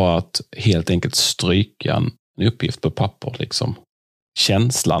helt enkelt stryka en uppgift på papper. Liksom.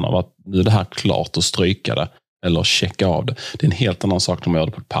 Känslan av att nu är det här klart att stryka det eller checka av det. Det är en helt annan sak när man gör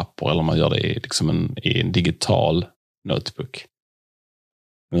det på ett papper eller man gör det i en digital notebook.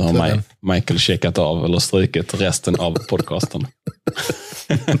 Nu har Michael checkat av eller strykit resten av podcasten.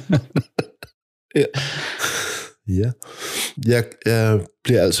 Ja. Jeg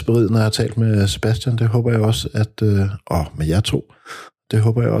bliver altid beriget, når jeg har talt med Sebastian. Det håber jeg også, at med jer to. Det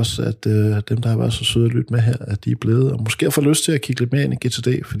håber jeg også, at dem, der har været så søde at lytte med her, at de er blevet, og måske får lyst til at kigge lidt mere ind i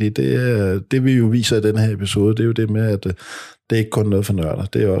GTD, fordi det vi jo viser i den her episode, det er jo det med, at det er ikke kun noget for nørder,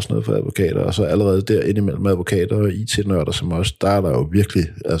 det er også noget for advokater, og så allerede der indimellem advokater og IT-nørder som også, der er der jo virkelig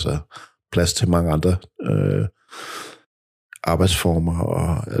plads til mange andre arbejdsformer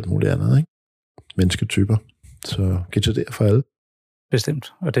og alt muligt andet, ikke? mennesketyper. Så GTD for alle.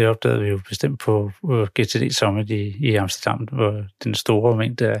 Bestemt, og det opdagede vi jo bestemt på GTD Summit i Amsterdam, hvor den store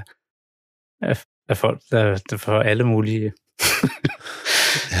mængde af folk, der for alle mulige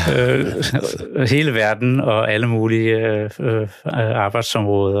hele verden og alle mulige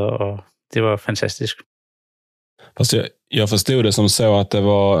arbejdsområder, og det var fantastisk. Fast jag förstod det som så att det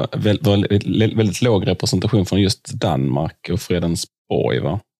var väldigt låg representation från just Danmark och Fredensborg,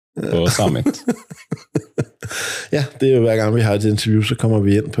 va? På Summit. Ja, det er jo hver gang vi har et interview, så kommer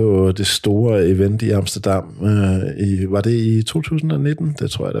vi ind på det store event i Amsterdam. Var det i 2019?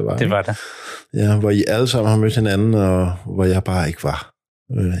 Det tror jeg, det var. Det var det. Ja, hvor I alle sammen har mødt hinanden, og hvor jeg bare ikke var.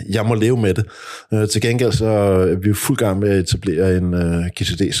 Jeg må leve med det. Til gengæld så er vi jo fuld gang med at etablere en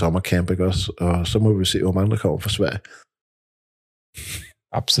GTD sommercamp, ikke også? Og så må vi se, hvor mange der kommer fra Sverige.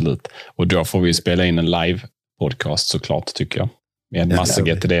 Absolut. Och då får vi spela in en live podcast såklart, tycker jag. Med en massa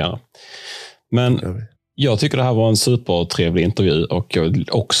GTD-are. Men jag tycker det här var en supertrevlig intervju och jag vill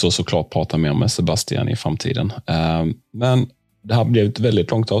också såklart prata mer med Sebastian i framtiden. Men det här blev ett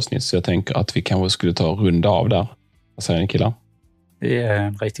väldigt långt avsnitt, så jag tänker att vi kanske skulle ta och runda av där. Vad säger ni, killar? Det er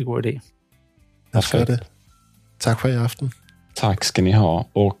en rigtig god idé. Perfekt. Det. Tak for i aften. Tack ska ni ha.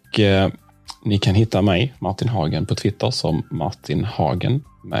 Och ni kan hitta mig, Martin Hagen, på Twitter som Martin Hagen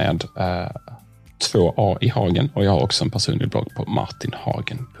med 2A i Hagen. Och jag har också en personlig blogg på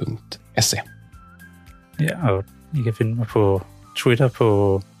martinhagen.se. Ja, og I kan finde mig på Twitter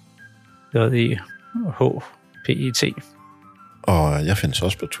på JEHPET. Og jeg findes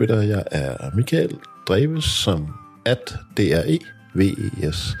også på Twitter. Jeg er Michael Dreves som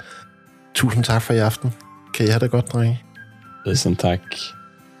 @DREVES. Tusind tak for i aften. Kan I have det godt, drenge? Tusind tak.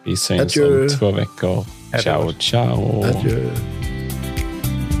 Vi ses om 2 veckor. Ciao, ciao. Adjø.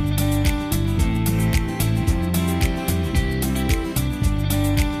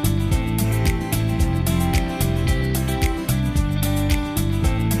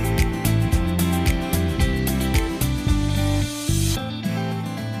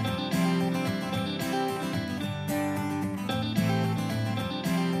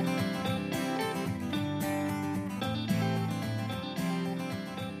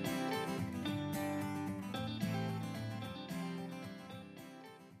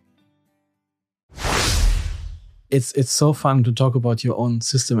 It's so fun to talk about your own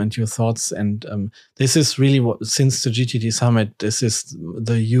system and your thoughts, and this is really what, since the GTD Summit, this is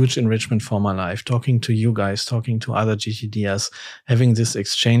the huge enrichment for my life. Talking to you guys, talking to other GTDers, having this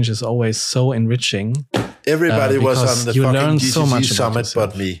exchange is always so enriching. Everybody was on the fucking GTD Summit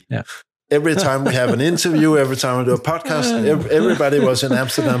but me. Yeah. Every time we have an interview, every time we do a podcast, everybody was in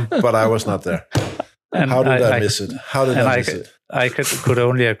Amsterdam, but I was not there. How did I miss it? How did I miss it? I could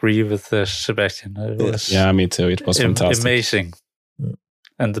only agree with Sebastian. It was me too. It was fantastic. Amazing.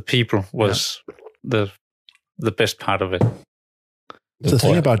 And the people was the best part of it. The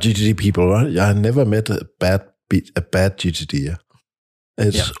thing about GTD people, right? I never met a bad GTDer.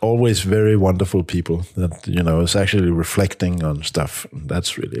 It's always very wonderful people that, is actually reflecting on stuff.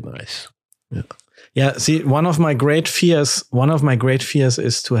 That's really nice. Yeah. Yeah, see, one of my great fears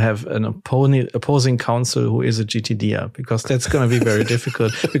is to have an opposing counsel who is a GTDer, because that's going to be very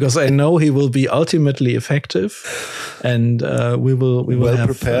difficult. Because I know he will be ultimately effective, and we will well have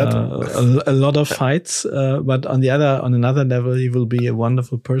prepared. A lot of fights. But on another level, he will be a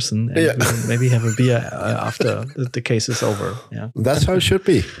wonderful person, and we will maybe have a beer after the case is over. Yeah, that's how it should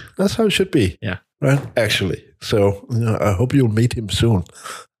be. That's how it should be. Yeah, right. Actually, so I hope you'll meet him soon.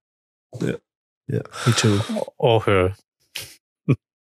 Yeah. Me too. Or her.